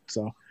all of it.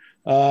 So,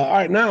 all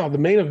right, now the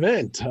main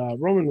event,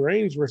 Roman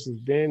Reigns versus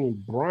Daniel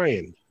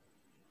Bryan.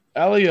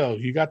 Elio,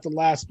 you got the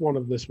last one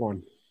of this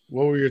one.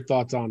 What were your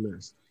thoughts on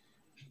this?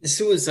 This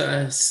was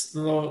a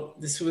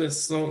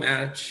slow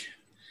match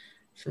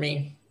for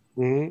me.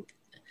 Mm-hmm.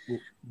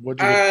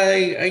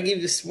 I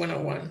give this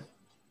 101.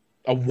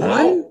 A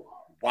 1?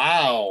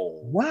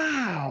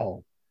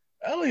 Wow.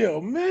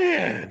 Elio,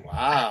 man.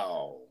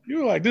 Wow. You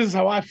were like, this is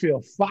how I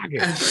feel. Fuck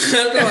it.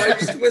 I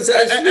just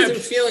wasn't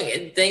feeling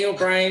it. Daniel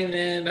Bryan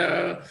and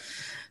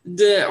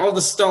all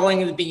the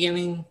stalling at the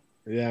beginning.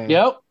 Yeah.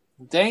 Yep.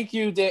 Thank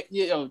you.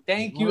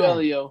 Thank you,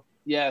 Elio.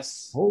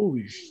 Yes.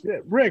 Holy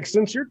shit. Rick,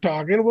 since you're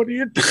talking, what are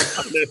you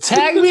doing?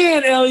 Tag me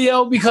in,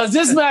 Elio, because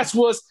this match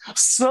was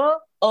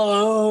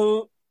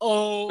slow.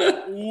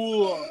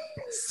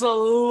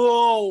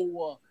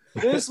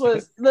 This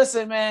was,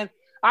 listen, man,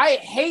 I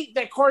hate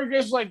that Corey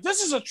Graves was like,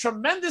 this is a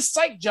tremendous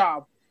psych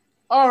job.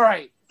 All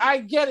right, I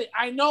get it.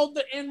 I know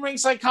the in-ring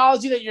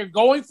psychology that you're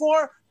going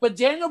for, but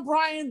Daniel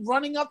Bryan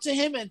running up to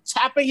him and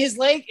tapping his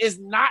leg is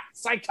not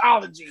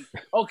psychology,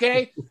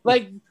 okay?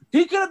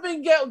 He could have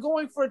been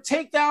going for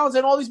takedowns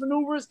and all these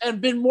maneuvers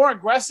and been more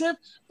aggressive,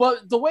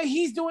 but the way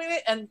he's doing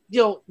it, and,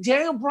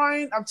 Daniel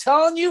Bryan, I'm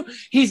telling you,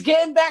 he's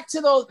getting back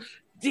to those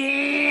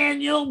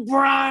Daniel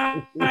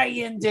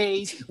Bryan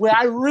days where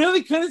I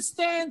really couldn't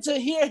stand to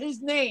hear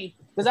his name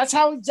because that's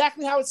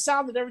exactly how it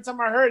sounded every time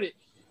I heard it.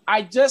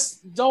 I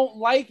just don't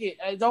like it.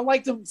 I don't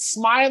like them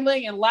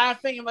smiling and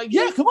laughing. I'm like,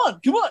 yeah, come on.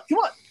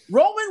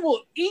 Roman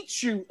will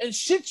eat you and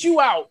shit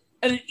you out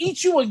and then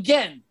eat you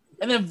again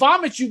and then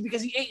vomit you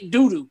because he ate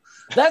doo-doo.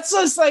 That's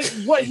just like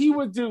what he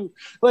would do.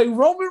 Like,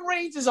 Roman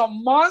Reigns is a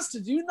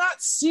monster. Do you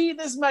not see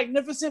this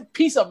magnificent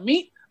piece of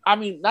meat? I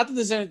mean, not that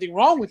there's anything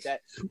wrong with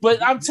that,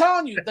 but I'm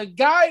telling you, the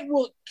guy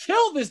will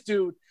kill this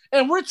dude.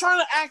 And we're trying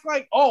to act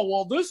like, oh,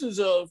 well, this is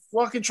a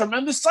fucking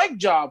tremendous psych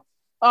job.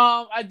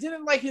 I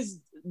didn't like his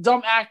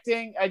dumb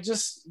acting. I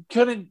just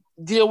couldn't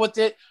deal with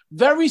it.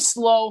 Very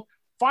slow.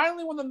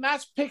 Finally, when the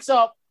match picks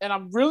up and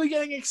I'm really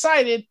getting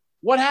excited,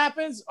 what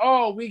happens?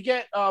 Oh, we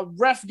get a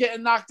ref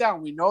getting knocked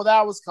down. We know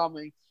that was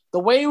coming. The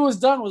way it was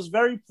done was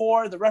very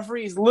poor. The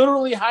referee is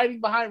literally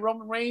hiding behind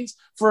Roman Reigns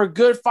for a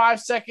good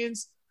 5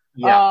 seconds.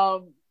 Yeah.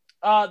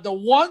 The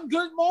one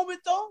good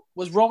moment, though,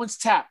 was Roman's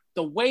tap.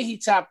 The way he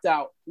tapped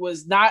out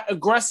was not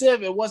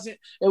aggressive. It was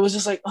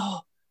just like, oh,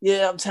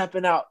 yeah, I'm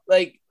tapping out.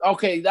 Like,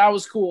 okay, that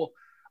was cool.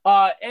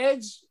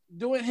 Edge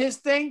doing his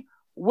thing.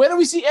 Where do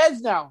we see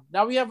Edge now?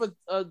 Now we have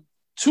a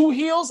 2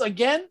 heels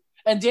again,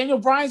 and Daniel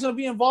Bryan's going to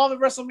be involved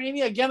in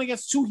WrestleMania again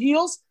against 2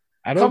 heels?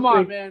 Come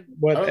on, man.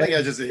 I don't think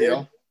Edge is a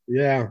heel.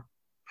 Yeah.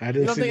 I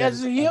didn't You don't think Edge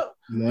is a heel?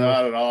 No.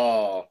 Not at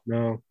all.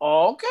 No.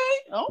 Okay.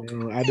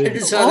 No, I I didn't.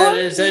 just saw that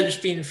as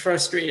Edge being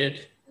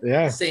frustrated.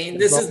 Yeah. Saying,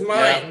 this is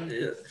mine.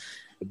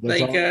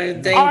 That's all.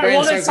 Daniel All right,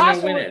 Bryan's not going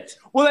to win it.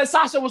 Well, then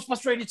Sasha was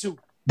frustrated too.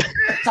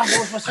 Sasha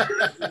was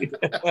frustrated.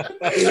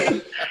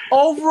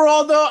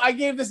 Overall, though, I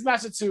gave this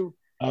match a 2.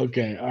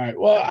 Okay. All right.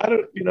 Well,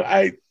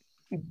 I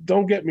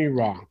don't get me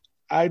wrong.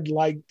 I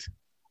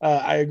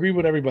agree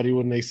with everybody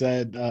when they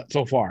said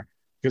so far,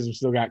 because we've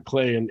still got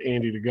Clay and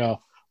Andy to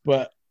go,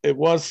 but it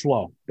was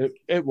slow.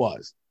 It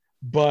was.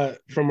 But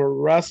from a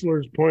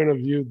wrestler's point of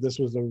view, this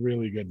was a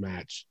really good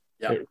match.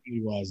 Yeah. It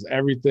really was.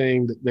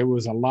 Everything, there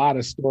was a lot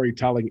of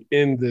storytelling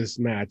in this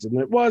match, and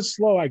it was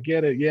slow. I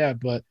get it. Yeah.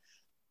 But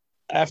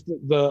I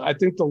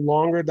think the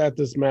longer that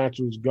this match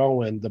was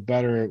going, the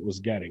better it was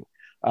getting.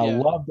 I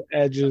loved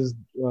Edge's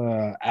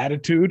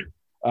attitude.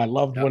 I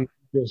loved when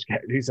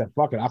he said,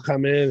 fuck it, I'll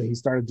come in. And he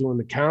started doing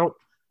the count.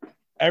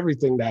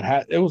 Everything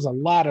it was a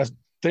lot of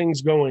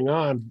things going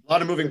on. A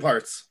lot of moving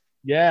parts.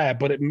 Yeah,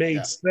 but it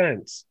made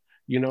sense.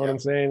 You know what I'm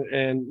saying?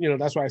 And,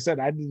 that's why I said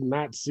I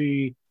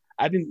didn't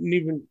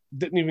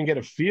even get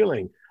a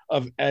feeling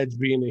of Edge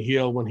being a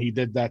heel when he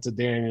did that to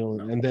Daniel.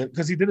 And then,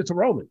 because he did it to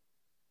Roman.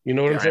 You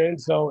know what I'm saying?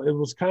 So it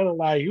was kind of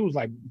like, he was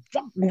like,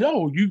 fuck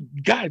no, you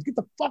guys, get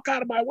the fuck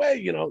out of my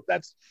way.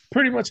 That's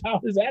pretty much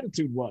how his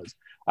attitude was.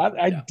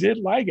 I did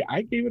like it.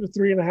 I gave it a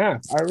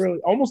 3.5. I really,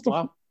 almost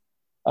a,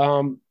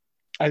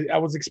 I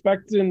was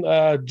expecting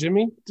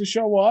Jimmy to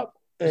show up.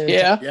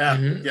 And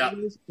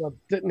but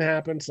didn't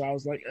happen. So I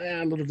was like,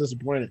 a little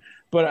disappointed.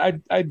 But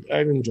I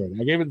enjoyed it.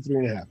 I gave it a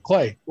 3.5.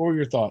 Clay, what were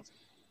your thoughts?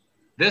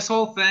 This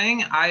whole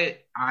thing, I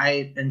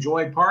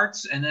enjoyed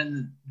parts, and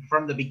then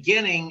from the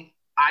beginning,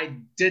 I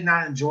did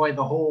not enjoy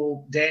the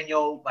whole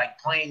Daniel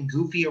playing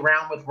goofy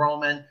around with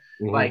Roman.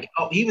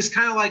 Mm-hmm. He was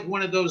kind of like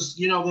one of those,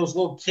 those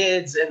little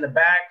kids in the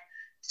back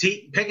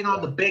picking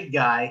on the big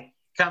guy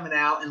coming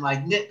out and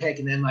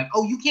nitpicking him,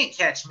 oh, you can't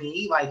catch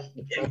me,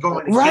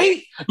 going to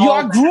right.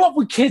 I grew up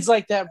with kids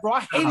like that, bro.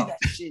 I hated that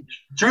shit.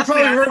 You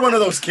probably heard one of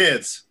those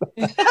kids.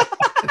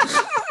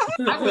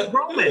 I was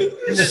Roman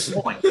at this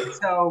point,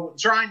 so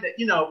trying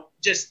to,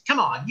 just come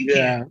on, you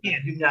can't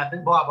do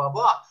nothing, blah blah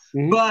blah.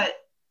 Mm-hmm. But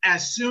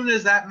as soon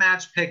as that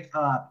match picked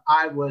up,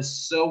 I was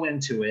so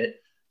into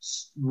it.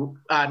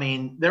 I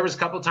mean, there was a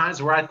couple of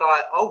times where I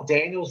thought, oh,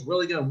 Daniel's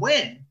really going to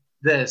win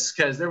this,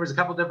 because there was a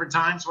couple different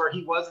times where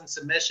he was in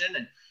submission,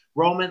 and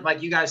Roman,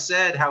 like you guys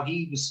said, how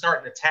he was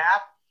starting to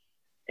tap,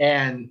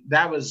 and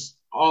that was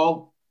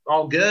all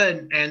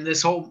good. And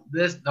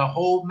the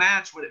whole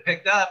match when it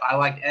picked up, I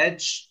liked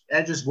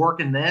Edge's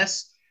working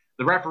this.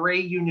 The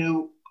referee, you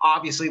knew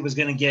obviously was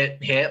going to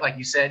get hit, like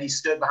you said. He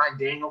stood behind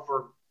Daniel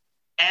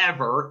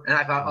forever, and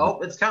I thought,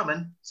 oh, it's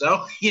coming.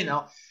 So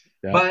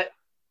but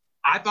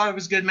I thought it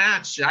was a good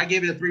match. I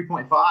gave it a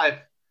 3.5.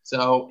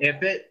 So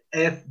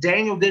if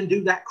Daniel didn't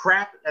do that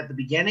crap at the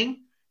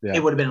beginning,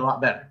 it would have been a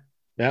lot better.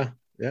 Yeah.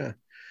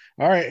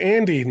 All right,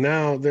 Andy.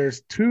 Now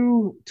there's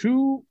two.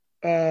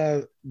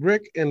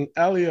 Rick and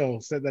Elio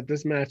said that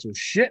this match was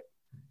shit,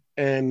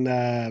 and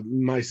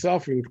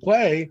myself and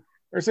Clay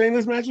are saying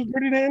this match was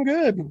pretty damn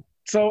good.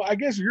 So I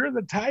guess you're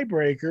the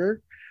tiebreaker.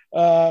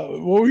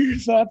 What were your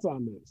thoughts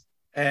on this?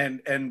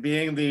 And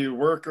being the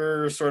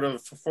worker, sort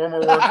of former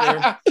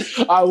worker,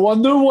 I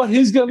wonder what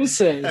he's gonna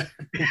say.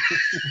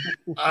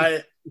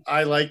 I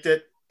liked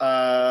it.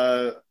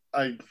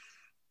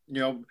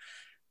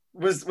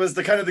 Was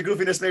the kind of the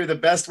goofiness maybe the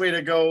best way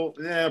to go?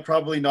 Yeah,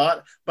 probably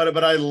not.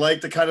 But I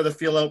like the kind of the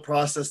feel out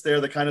process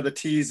there, the kind of the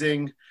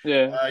teasing.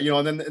 Yeah.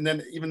 And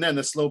then even then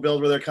the slow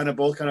build where they're kind of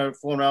both kind of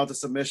flowing around to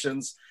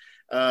submissions.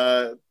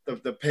 The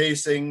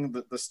pacing,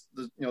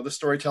 the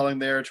storytelling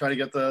there, trying to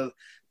get the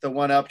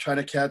one up, trying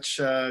to catch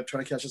a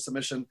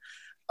submission.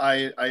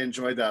 I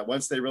enjoyed that.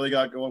 Once they really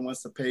got going,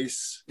 once the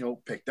pace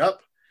picked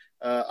up,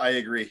 I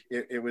agree.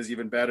 It was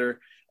even better.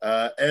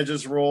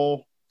 Edge's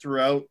role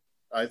throughout,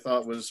 I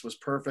thought was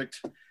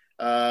perfect.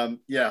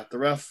 The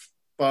ref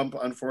bump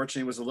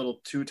unfortunately was a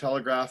little too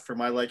telegraphed for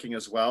my liking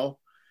as well.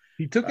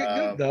 He took it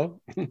good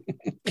though.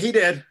 He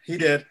did.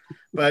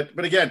 But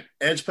again,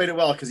 Edge played it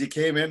well because he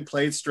came in,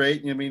 played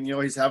straight. I mean,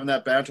 he's having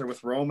that banter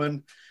with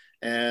Roman,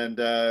 and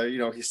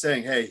he's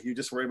saying, "Hey, you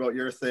just worry about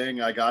your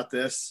thing. I got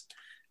this."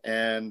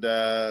 And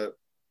the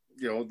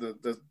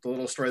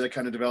little story that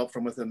kind of developed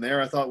from within there,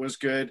 I thought was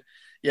good.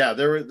 yeah,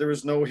 there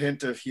was no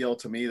hint of heel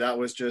to me. That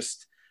was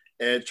just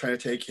Ed trying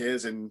to take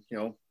his, and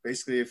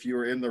basically, if you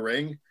were in the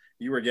ring,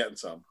 you were getting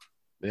some.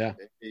 Yeah.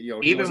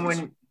 Even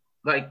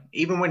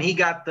when he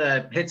got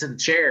the hits of the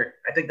chair,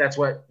 I think that's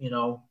what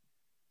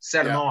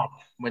set him off.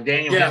 When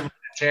Daniel hit him with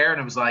the chair,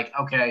 and it was like,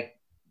 okay,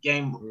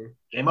 game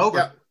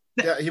over.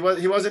 Yeah, he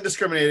wasn't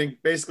discriminating.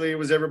 Basically, it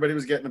was everybody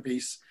was getting a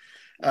piece.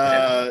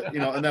 And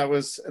that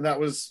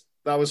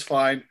was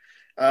fine.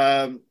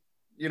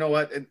 You know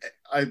what?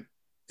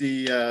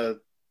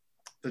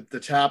 The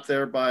tap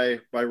there by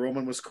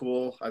Roman was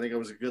cool. I think it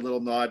was a good little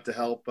nod to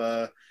help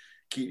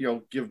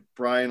give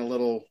Brian a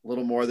little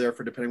more there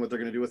for depending what they're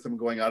going to do with him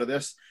going out of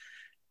this.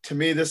 To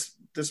me, this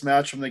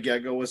match from the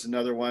get-go was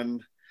another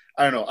one.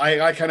 I don't know.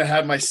 I kind of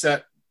had my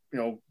set,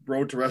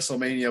 road to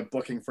WrestleMania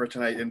booking for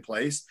tonight in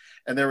place,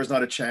 and there was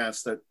not a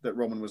chance that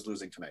Roman was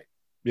losing tonight.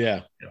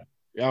 Yeah.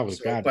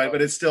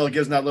 But it still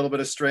gives that little bit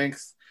of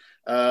strength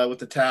with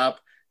the tap,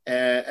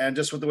 and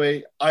just with the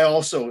way I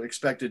also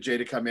expected Jay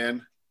to come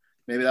in.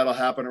 Maybe that'll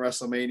happen at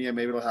WrestleMania.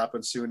 Maybe it'll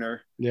happen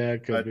sooner. Yeah,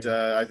 it could but be.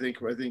 I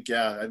think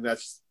and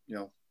that's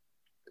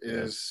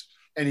is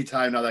any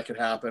time now that could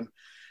happen.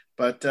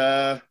 But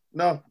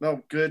no,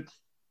 good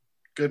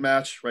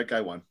match. Right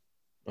guy won.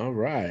 All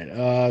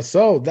right.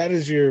 So that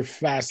is your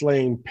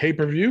Fastlane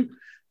pay-per-view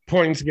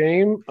points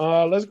game.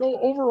 Let's go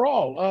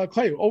overall.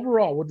 Clay,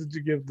 overall, what did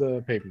you give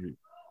the pay-per-view?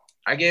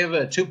 I gave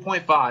it a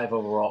 2.5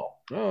 overall.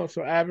 Oh,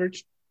 so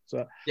average.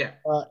 So yeah.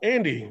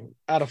 Andy,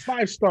 out of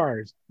 5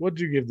 stars, what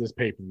did you give this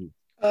pay-per-view?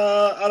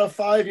 Out of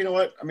 5, you know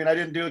what? I mean, I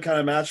didn't do the kind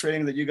of match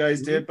rating that you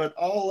guys did, but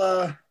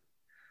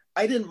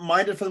I didn't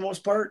mind it for the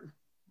most part.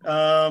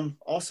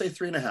 I'll say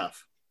 3.5.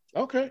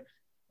 Okay.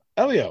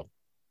 Elio,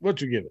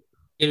 what'd you give it?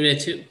 Give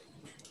it a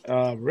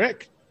 2.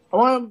 Rick? I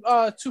want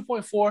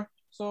 2.4.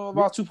 So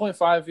about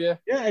 2.5, yeah.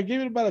 Yeah, I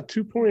gave it about a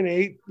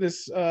 2.8.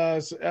 This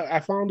I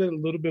found it a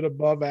little bit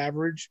above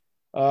average.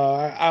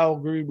 I'll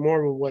agree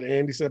more with what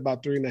Andy said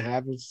about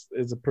 3.5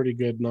 is a pretty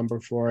good number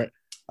for it.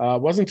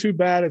 Wasn't too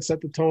bad. It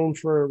set the tone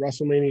for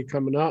WrestleMania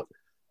coming up.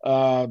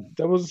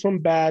 There was some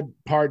bad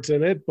parts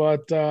in it,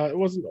 but it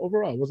wasn't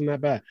that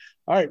bad.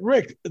 All right,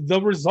 Rick,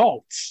 the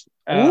results.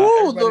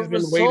 The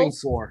been waiting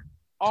for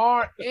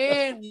are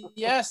in.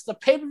 Yes, the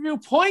pay-per-view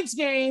points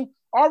game.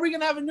 Are we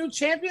going to have a new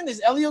champion?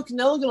 Is Elio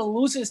Canella going to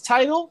lose his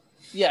title?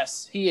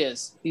 Yes, he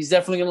is. He's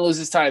definitely going to lose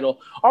his title.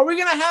 Are we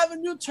going to have a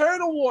new Turd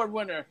Award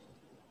winner?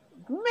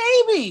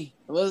 Maybe.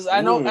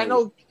 I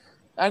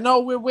know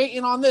we're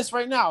waiting on this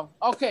right now.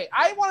 Okay,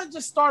 I want to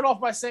just start off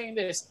by saying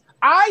this.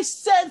 I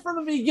said from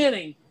the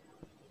beginning,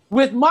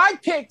 with my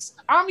picks,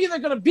 I'm either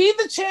going to be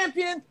the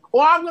champion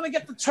or I'm going to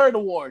get the Turd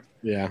Award.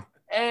 Yeah.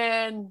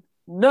 And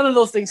none of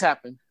those things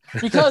happened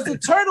because the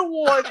Turd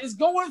Award is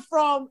going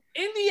from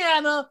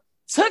Indiana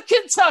to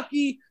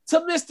Kentucky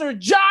to Mr.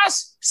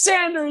 Josh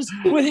Sanders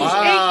with his 8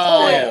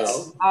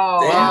 points.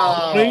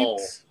 Wow.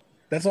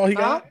 That's all he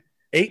got?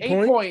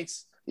 8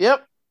 points?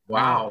 Yep.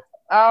 Wow.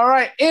 All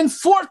right. In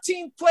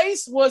 14th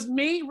place was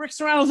me, Rick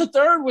Serrano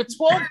III, with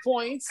 12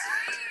 points.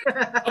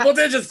 Double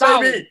digits,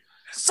 baby.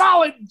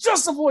 Solid.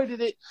 Just avoided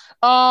it.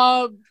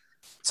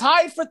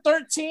 Tied for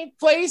 13th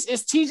place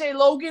is TJ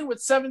Logan with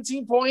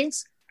 17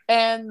 points.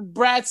 And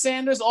Brad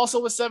Sanders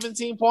also with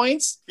 17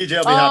 points. TJ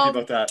will be happy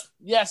about that.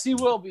 Yes, he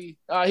will be.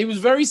 He was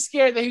very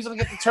scared that he was going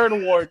to get the Turd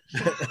Award.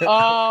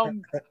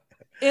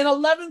 In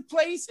 11th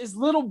place is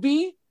Little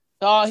B.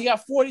 He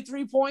got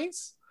 43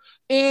 points.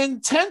 In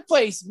 10th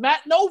place,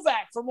 Matt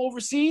Novak from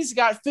overseas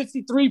got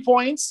 53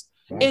 points.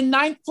 Wow. In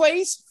 9th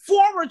place,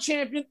 former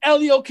champion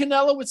Elio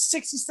Canella with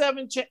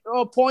 67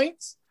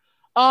 points.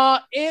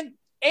 In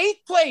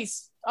 8th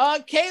place,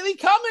 Kaylee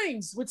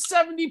Cummings with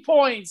 70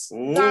 points. Ooh,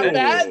 not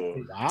bad.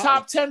 Wow.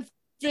 Top 10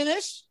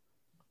 finish.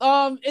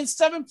 In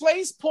 7th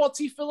place, Paul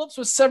T. Phillips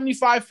with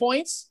 75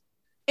 points.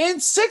 In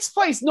 6th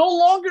place, no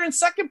longer in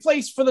 2nd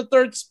place for the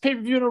 3rd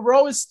pay-per-view in a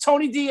row, is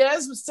Tony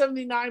Diaz with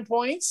 79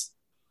 points.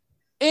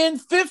 In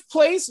 5th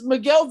place,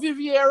 Miguel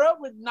Viviera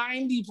with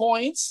 90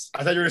 points.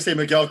 I thought you were going to say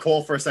Miguel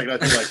Cole for a second. I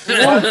was like,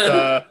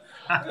 what?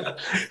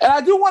 And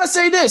I do want to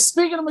say this.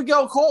 Speaking of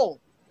Miguel Cole,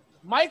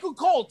 Michael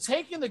Cole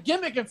taking the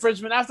gimmick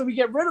infringement after we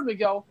get rid of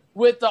Miguel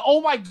with the,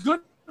 oh my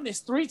goodness,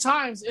 3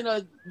 times in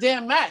a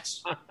damn match.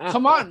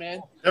 Come on,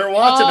 man. They're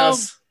watching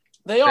us.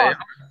 They are.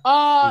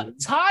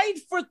 Tied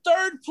for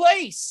 3rd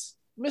place,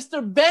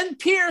 Mr. Ben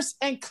Pierce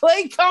and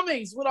Clay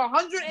Cummings with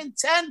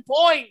 110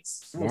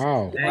 points.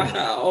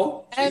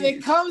 Wow. And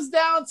it comes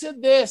down to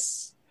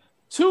this.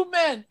 2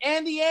 men,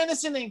 Andy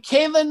Anderson and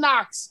Kayla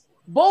Knox.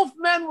 Both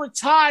men were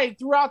tied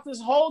throughout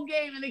this whole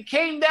game, and it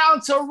came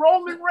down to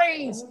Roman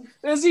Reigns.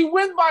 Does he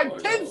win by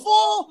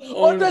pinfall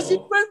or does he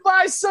win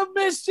by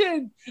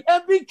submission?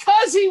 And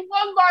because he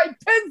won by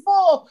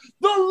pinfall,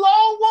 the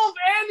Lone Wolf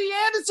Andy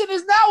Anderson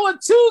is now a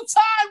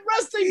 2-time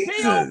wrestling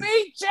POV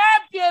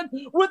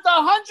champion with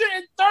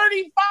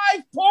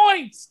 135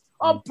 points.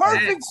 A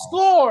perfect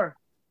score.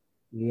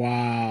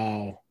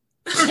 Wow.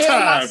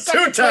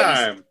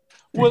 Two-time.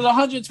 With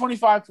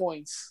 125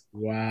 points.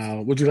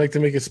 Wow. Would you like to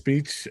make a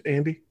speech,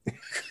 Andy?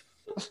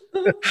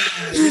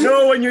 You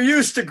know when you're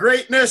used to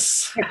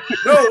greatness.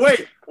 No,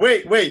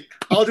 wait.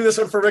 I'll do this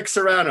one for Rick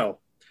Serrano.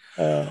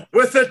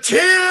 With a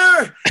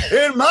tear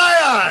in my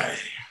eye.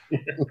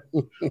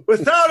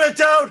 Without a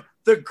doubt,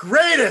 the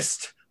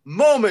greatest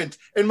moment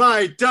in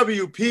my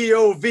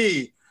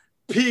WPOV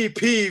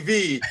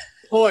PPV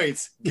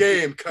points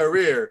game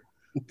career.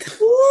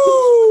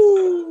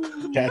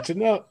 Woo!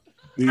 Catching up.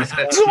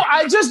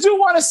 I just do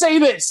want to say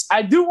this.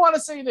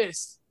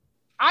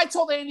 I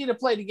told Andy to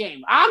play the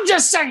game. I'm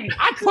just saying.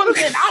 I put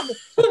him in.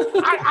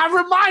 I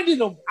reminded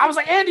him. I was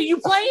like, Andy, you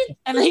playing?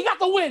 And he got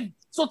the win.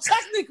 So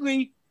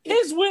technically,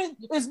 his win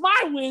is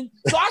my win.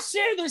 So I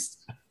share this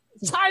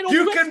title.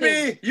 You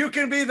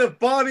can be the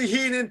Bobby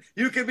Heenan.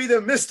 You can be the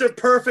Mr.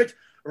 Perfect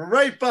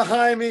right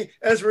behind me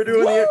as we're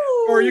doing it.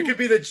 Or you could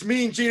be the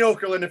mean Gene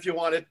Okerlund if you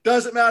want. It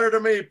doesn't matter to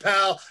me,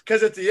 pal,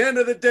 because at the end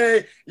of the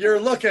day, you're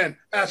looking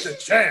at the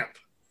champ.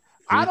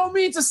 I don't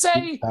mean to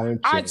say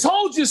I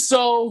told you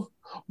so,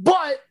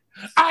 but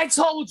I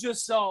told you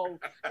so.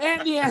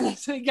 Andy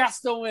Anderson got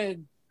the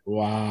win.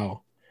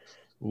 Wow.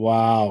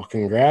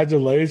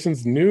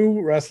 Congratulations.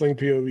 New wrestling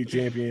POV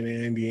champion,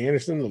 Andy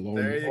Anderson.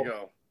 There you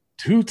go.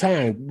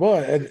 Two-time.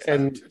 Boy,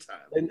 and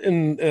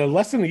in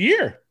less than a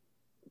year.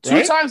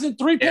 Right? 2 times in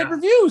 3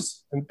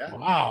 pay-per-views.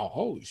 Wow.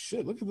 Holy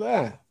shit. Look at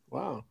that.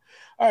 Wow.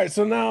 All right.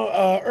 So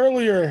now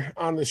earlier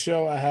on the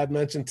show, I had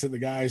mentioned to the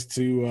guys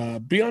to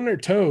be on their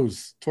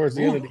toes towards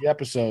the end of the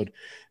episode.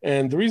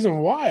 And the reason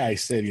why I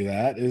say to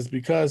that is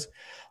because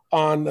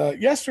on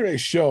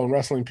yesterday's show,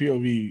 Wrestling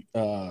POV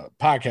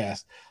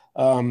podcast,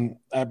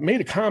 I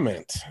made a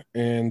comment,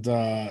 and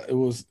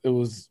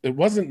it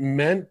wasn't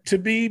meant to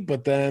be,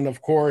 but then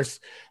of course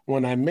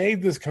when I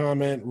made this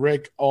comment,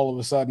 Rick all of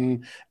a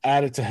sudden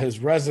added to his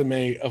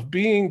resume of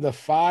being the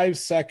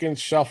 5-second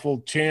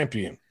shuffle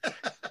champion.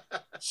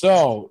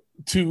 So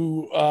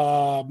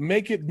to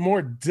make it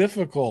more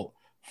difficult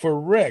for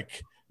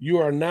Rick, you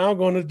are now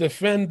going to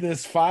defend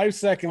this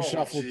 5-second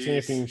shuffle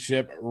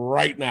championship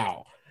right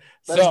now.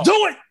 Let's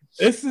do it.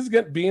 This is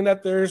being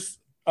that there's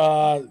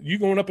you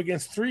going up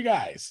against 3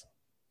 guys,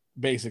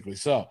 basically.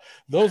 So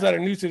those that are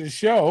new to the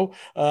show,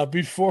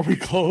 before we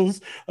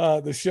close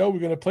the show, we're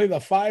going to play the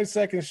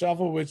 5-second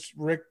shuffle, which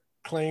Rick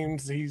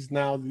claims he's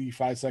now the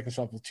 5-second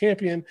shuffle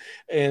champion.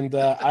 And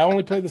I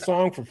only played the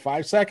song for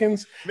 5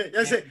 seconds.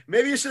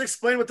 Maybe you should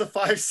explain what the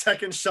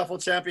 5-second shuffle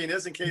champion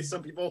is in case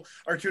some people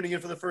are tuning in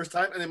for the first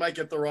time and they might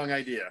get the wrong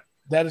idea.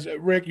 That is,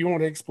 Rick, you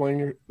want to explain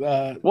your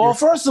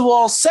first of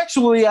all,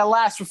 sexually I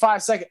last for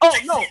 5 seconds. Oh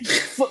no,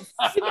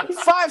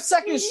 5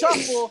 second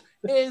shuffle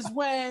is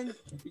when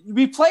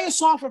we play a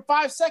song for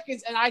 5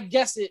 seconds and I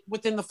guess it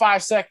within the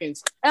 5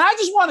 seconds. And I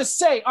just want to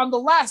say on the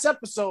last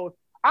episode,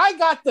 I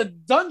got the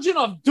Dungeon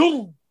of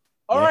Doom.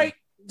 All right,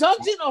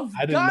 Dungeon of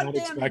goddamn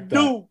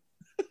Doom.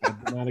 I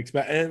did not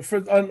expect,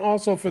 and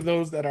also for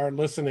those that are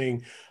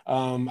listening,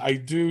 I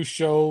do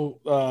show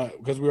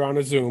because we're on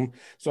a Zoom,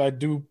 so I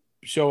do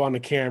show on the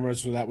camera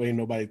so that way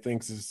nobody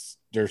thinks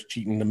there's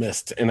cheating the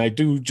mist, and I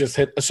do just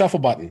hit a shuffle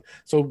button,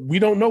 so we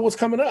don't know what's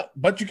coming up,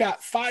 but you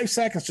got 5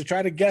 seconds to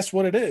try to guess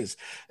what it is.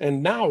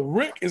 And now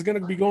Rick is going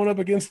to be going up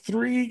against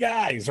 3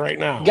 guys right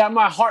now. Got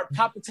my heart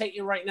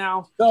palpitating right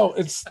now. So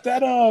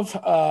instead of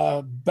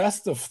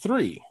best of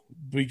 3,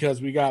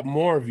 because we got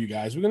more of you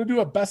guys, we're going to do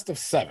a best of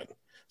 7.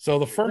 So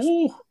the first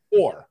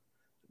 4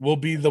 will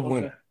be the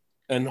winner,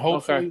 and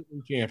hopefully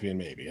the champion.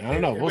 Maybe, I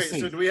don't know. We'll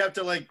see. So do we have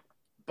to like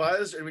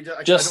buzz, or we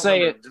just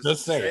say it?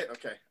 Just say it.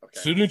 Okay.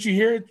 As soon as you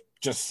hear it,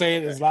 just say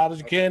it as loud as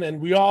you can.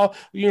 And we all,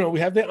 we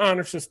have the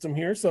honor system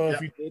here. So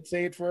if you did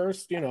say it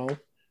first,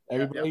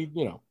 everybody,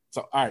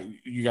 So, all right,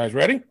 you guys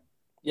ready?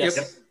 Yes.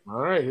 Yep.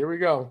 All right, here we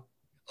go.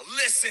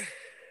 Listen.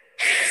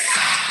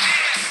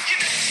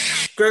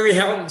 Gregory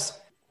Helms.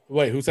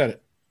 Wait, who said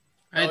it?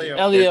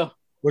 Elio.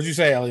 What'd you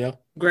say, Elio?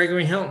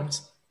 Gregory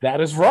Helms.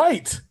 That is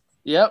right.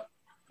 Yep.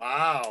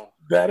 Wow.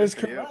 That is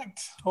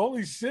correct.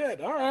 Holy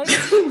shit. All right.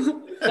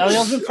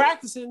 Elio's been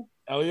practicing.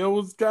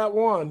 Elio's got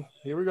one.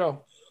 Here we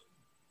go.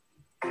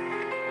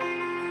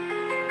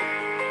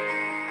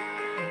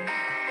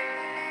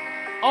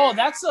 Oh,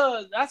 that's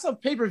a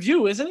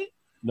pay-per-view, isn't it?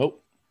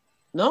 Nope.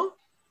 No?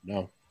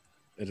 No.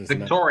 It is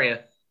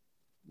Victoria.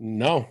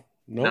 Not.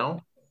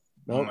 No.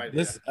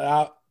 This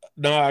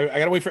no, I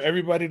gotta wait for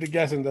everybody to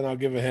guess, and then I'll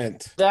give a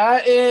hint.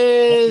 That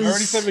is. I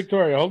already said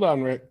Victoria. Hold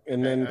on, Rick,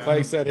 and then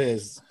Clay said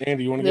his.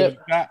 Andy, you want to give it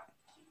a shot?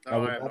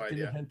 No, I have no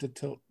idea.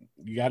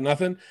 You got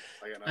nothing?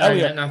 I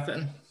got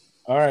nothing.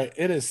 All right,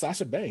 it is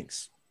Sasha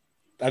Banks.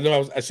 I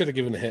know I should have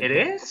given a hint. It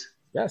is?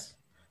 Yes.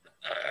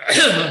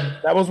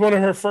 That was one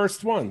of her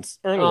first ones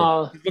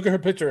earlier. Look at her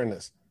picture in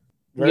this.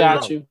 Very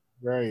got young. you.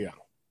 Very young.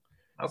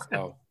 Okay.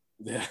 So,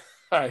 yeah.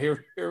 All right,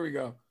 here we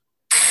go.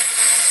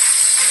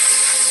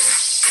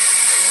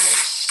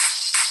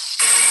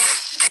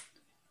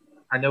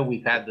 I know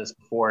we've had this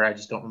before. I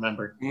just don't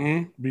remember.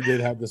 Mm-hmm. We did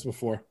have this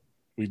before.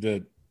 We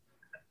did.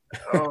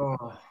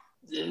 Oh.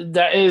 Is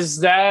that is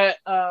that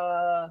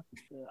I'm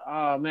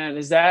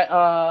gonna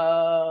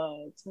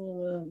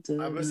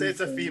say it's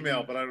a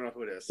female, but I don't know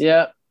who it is.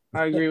 Yeah,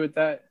 I agree with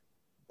that.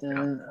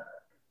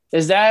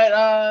 Is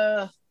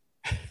that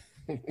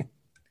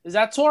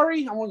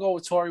Tori? I'm gonna go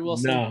with Tori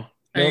Wilson. No.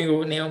 I think go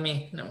with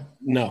Naomi. No.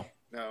 No.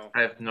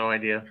 I have no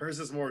idea. Hers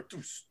is more.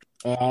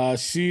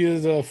 She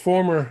is a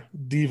former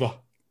diva.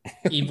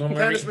 Eva Candice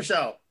Marie.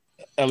 Michelle.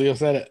 Elio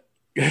said it.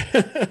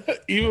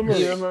 Eva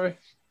Marie.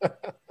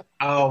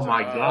 Oh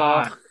my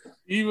god.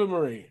 Eva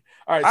Marie.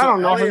 All right. I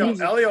don't know.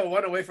 Elio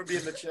went away from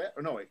being the champ.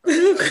 Oh, no, wait.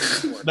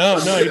 No,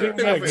 you didn't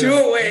get Two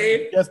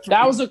away.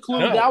 That was a clue.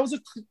 No.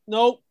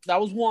 Nope. That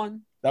was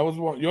one. That was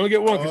one. You only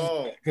get one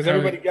Oh. because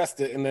everybody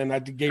guessed it, and then I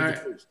gave you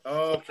clues.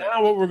 Okay.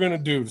 Now what we're gonna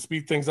do to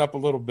speed things up a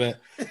little bit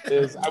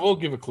is I will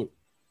give a clue,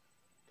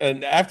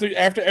 and after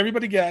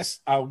everybody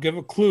guess, I'll give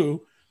a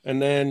clue, and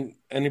then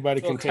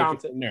anybody can take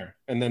it from there,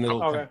 and then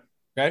it'll count.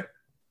 Okay.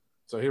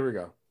 So here we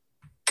go.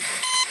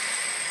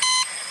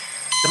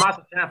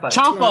 Tommaso Ciampa.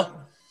 Ciampa.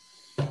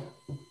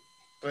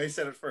 Well, he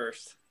said it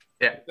first.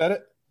 Yeah. Is that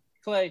it?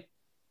 Clay.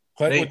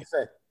 Clay, Me. what'd you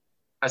say?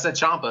 I said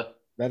Ciampa.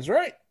 That's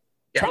right.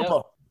 Yeah.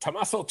 Ciampa.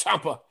 Tommaso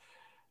Ciampa.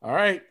 All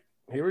right.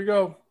 Here we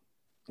go.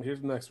 Here's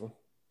the next one.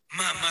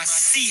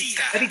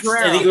 Mamacita. Eddie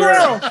Guerrero. Eddie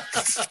Guerrero.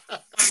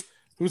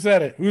 Who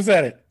said it?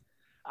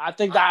 I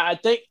think I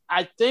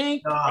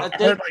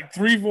heard like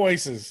three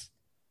voices.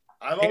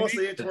 I'm almost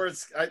leaning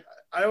towards. I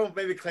don't know.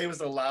 Maybe Clay was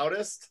the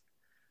loudest,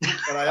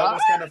 but I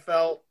almost kind of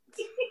felt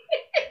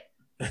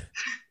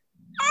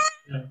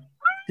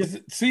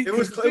See, it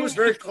was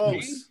very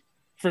close.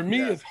 For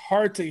me, it's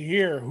hard to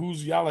hear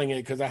who's yelling it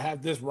because I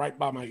have this right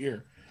by my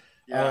ear.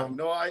 Yeah,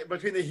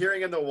 between the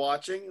hearing and the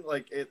watching,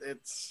 like it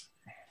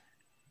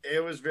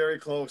was very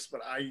close.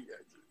 But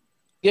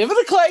give it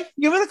a Clay.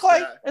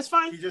 Yeah. It's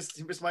fine. he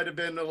just might have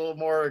been a little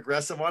more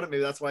aggressive on it.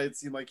 Maybe that's why it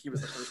seemed like he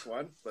was the first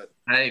one. But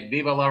Hey,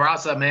 Viva La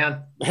Raza,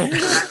 man.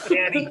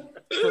 Danny.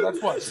 So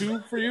that's what,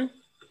 2 for you?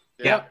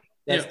 Yeah.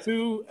 That's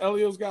 2.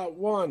 Elio's got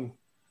 1.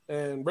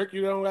 And Rick,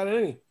 you don't got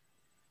any.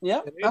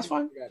 Yeah, that's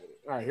fine.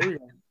 All right, here we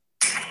go.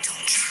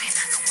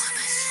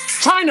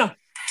 China.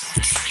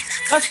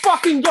 Let's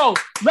fucking go.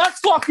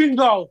 Let's go.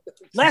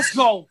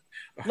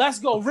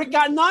 Rick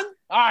got none?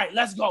 All right,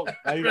 let's go.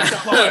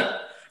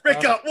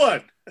 Rick got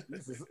one.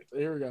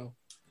 Here we go.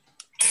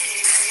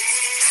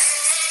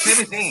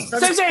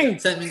 17.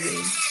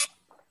 17.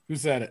 Who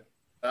said it?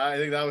 I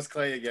think that was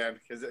Clay again.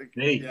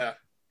 Me.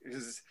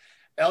 Because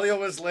Elio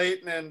was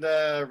late and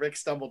Rick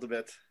stumbled a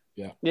bit.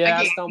 Yeah,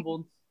 I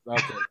stumbled.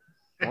 Okay.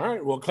 All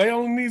right. Well, Clay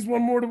only needs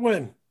one more to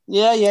win.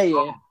 Yeah.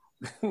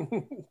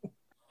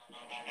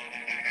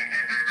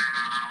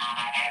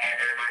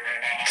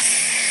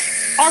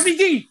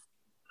 RVD.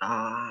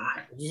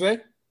 What'd you say?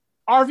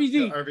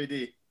 RVD.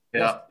 RVD.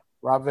 Yeah.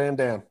 Rob Van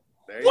Dam.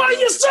 What do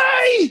you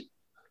say?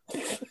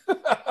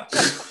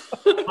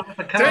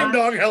 Ding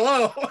dong,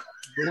 hello.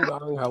 Ding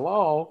dong,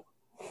 hello.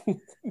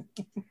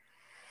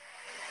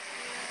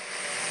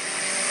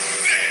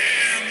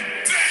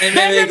 And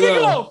then they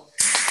go.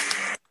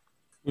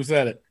 Who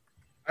said it?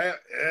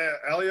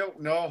 Elio?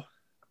 No.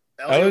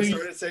 Elio?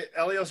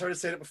 Elio started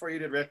saying it before you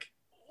did, Rick.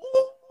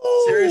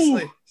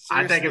 Seriously.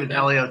 I think it was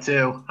Elio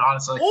too,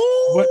 honestly.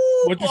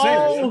 What'd you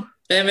say?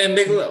 Bam Bam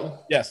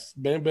Bigelow. Yes,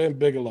 Bam Bam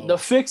Bigelow. The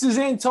fix is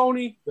in,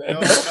 Tony. No,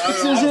 not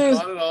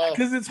at all.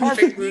 Because it's hard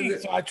to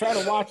read, so I try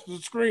to watch the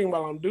screen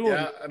while I'm doing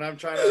it. And I'm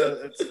trying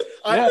to.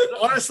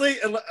 Honestly,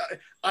 I'm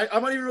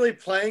not even really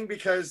playing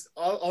because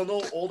I'll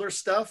know older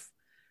stuff.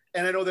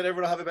 And I know that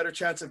everyone will have a better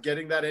chance of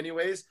getting that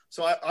anyways.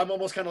 So I'm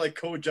almost kind of like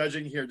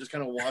co-judging here, just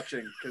kind of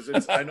watching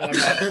because I know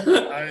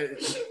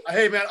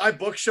hey man, I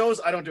book shows.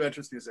 I don't do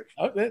entrance music.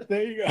 Oh,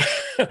 there you go.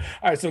 All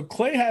right, so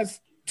Clay has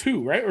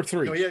 2, right, or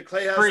 3? No,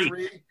 Clay has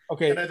 3.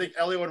 Okay, and I think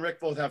Elio and Rick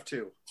both have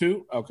 2.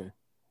 2. Okay,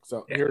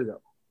 so here we go.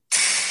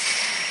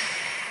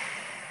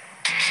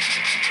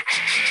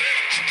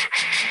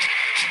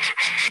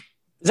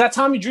 Is that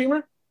Tommy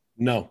Dreamer?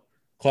 No,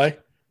 Clay.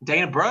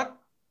 Dana Brooke?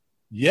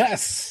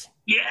 Yes.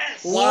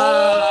 Yes. Whoa.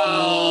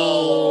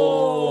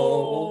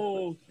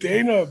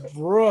 Dana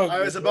Brooke. I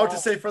was about to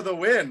say for the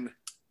win.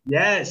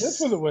 Yes. That's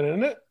for the win,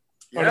 isn't it?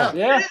 Yeah.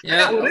 Yeah.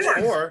 It is.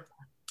 4.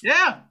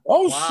 Yeah.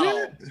 Oh, Wow.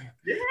 shit.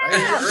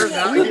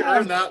 Yeah. He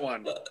earned that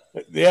one.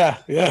 Yeah.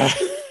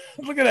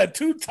 Look at that.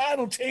 2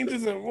 title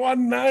changes in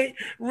one night.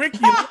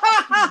 Ricky.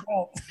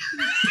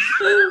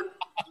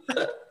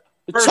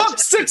 It took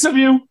 6 of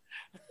you.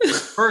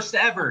 First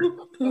ever.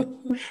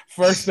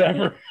 First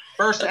ever.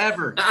 First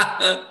ever.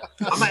 I'm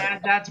gonna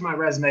add that to my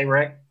resume,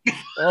 Rick.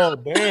 Oh,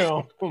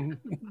 damn.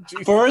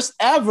 First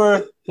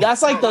ever.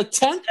 That's like the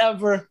 10th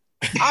ever.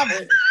 I've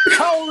been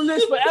calling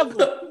this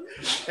forever.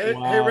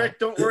 Hey, Rick,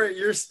 don't worry.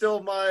 You're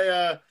still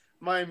my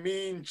my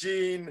Mean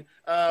Gene,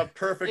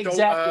 perfect,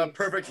 Exactly.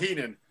 Perfect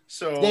Heenan.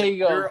 So There you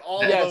go. You're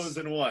all Yes. those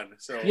in one.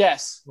 So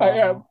Yes. Wow. I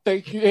am.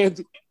 Thank you,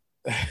 Andy.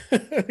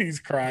 He's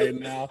crying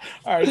now.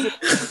 All right,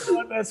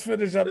 so let's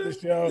finish up the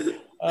show.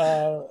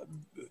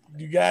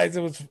 You guys,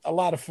 it was a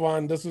lot of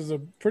fun. This was a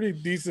pretty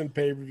decent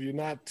pay-per-view,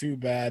 not too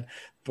bad.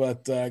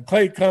 But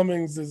Clay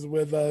Cummings is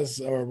with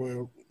us, or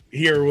we're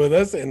here with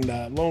us, and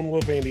Lone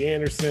Wolf Andy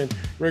Anderson,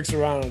 Rick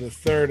Serrano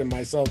III, and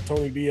myself,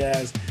 Tony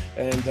Diaz.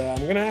 And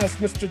I'm going to ask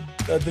Mr.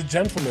 The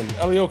Gentleman,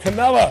 Elio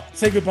Canella,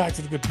 say goodbye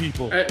to the good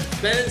people.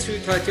 Ben, so we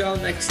talk to y'all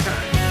next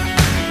time.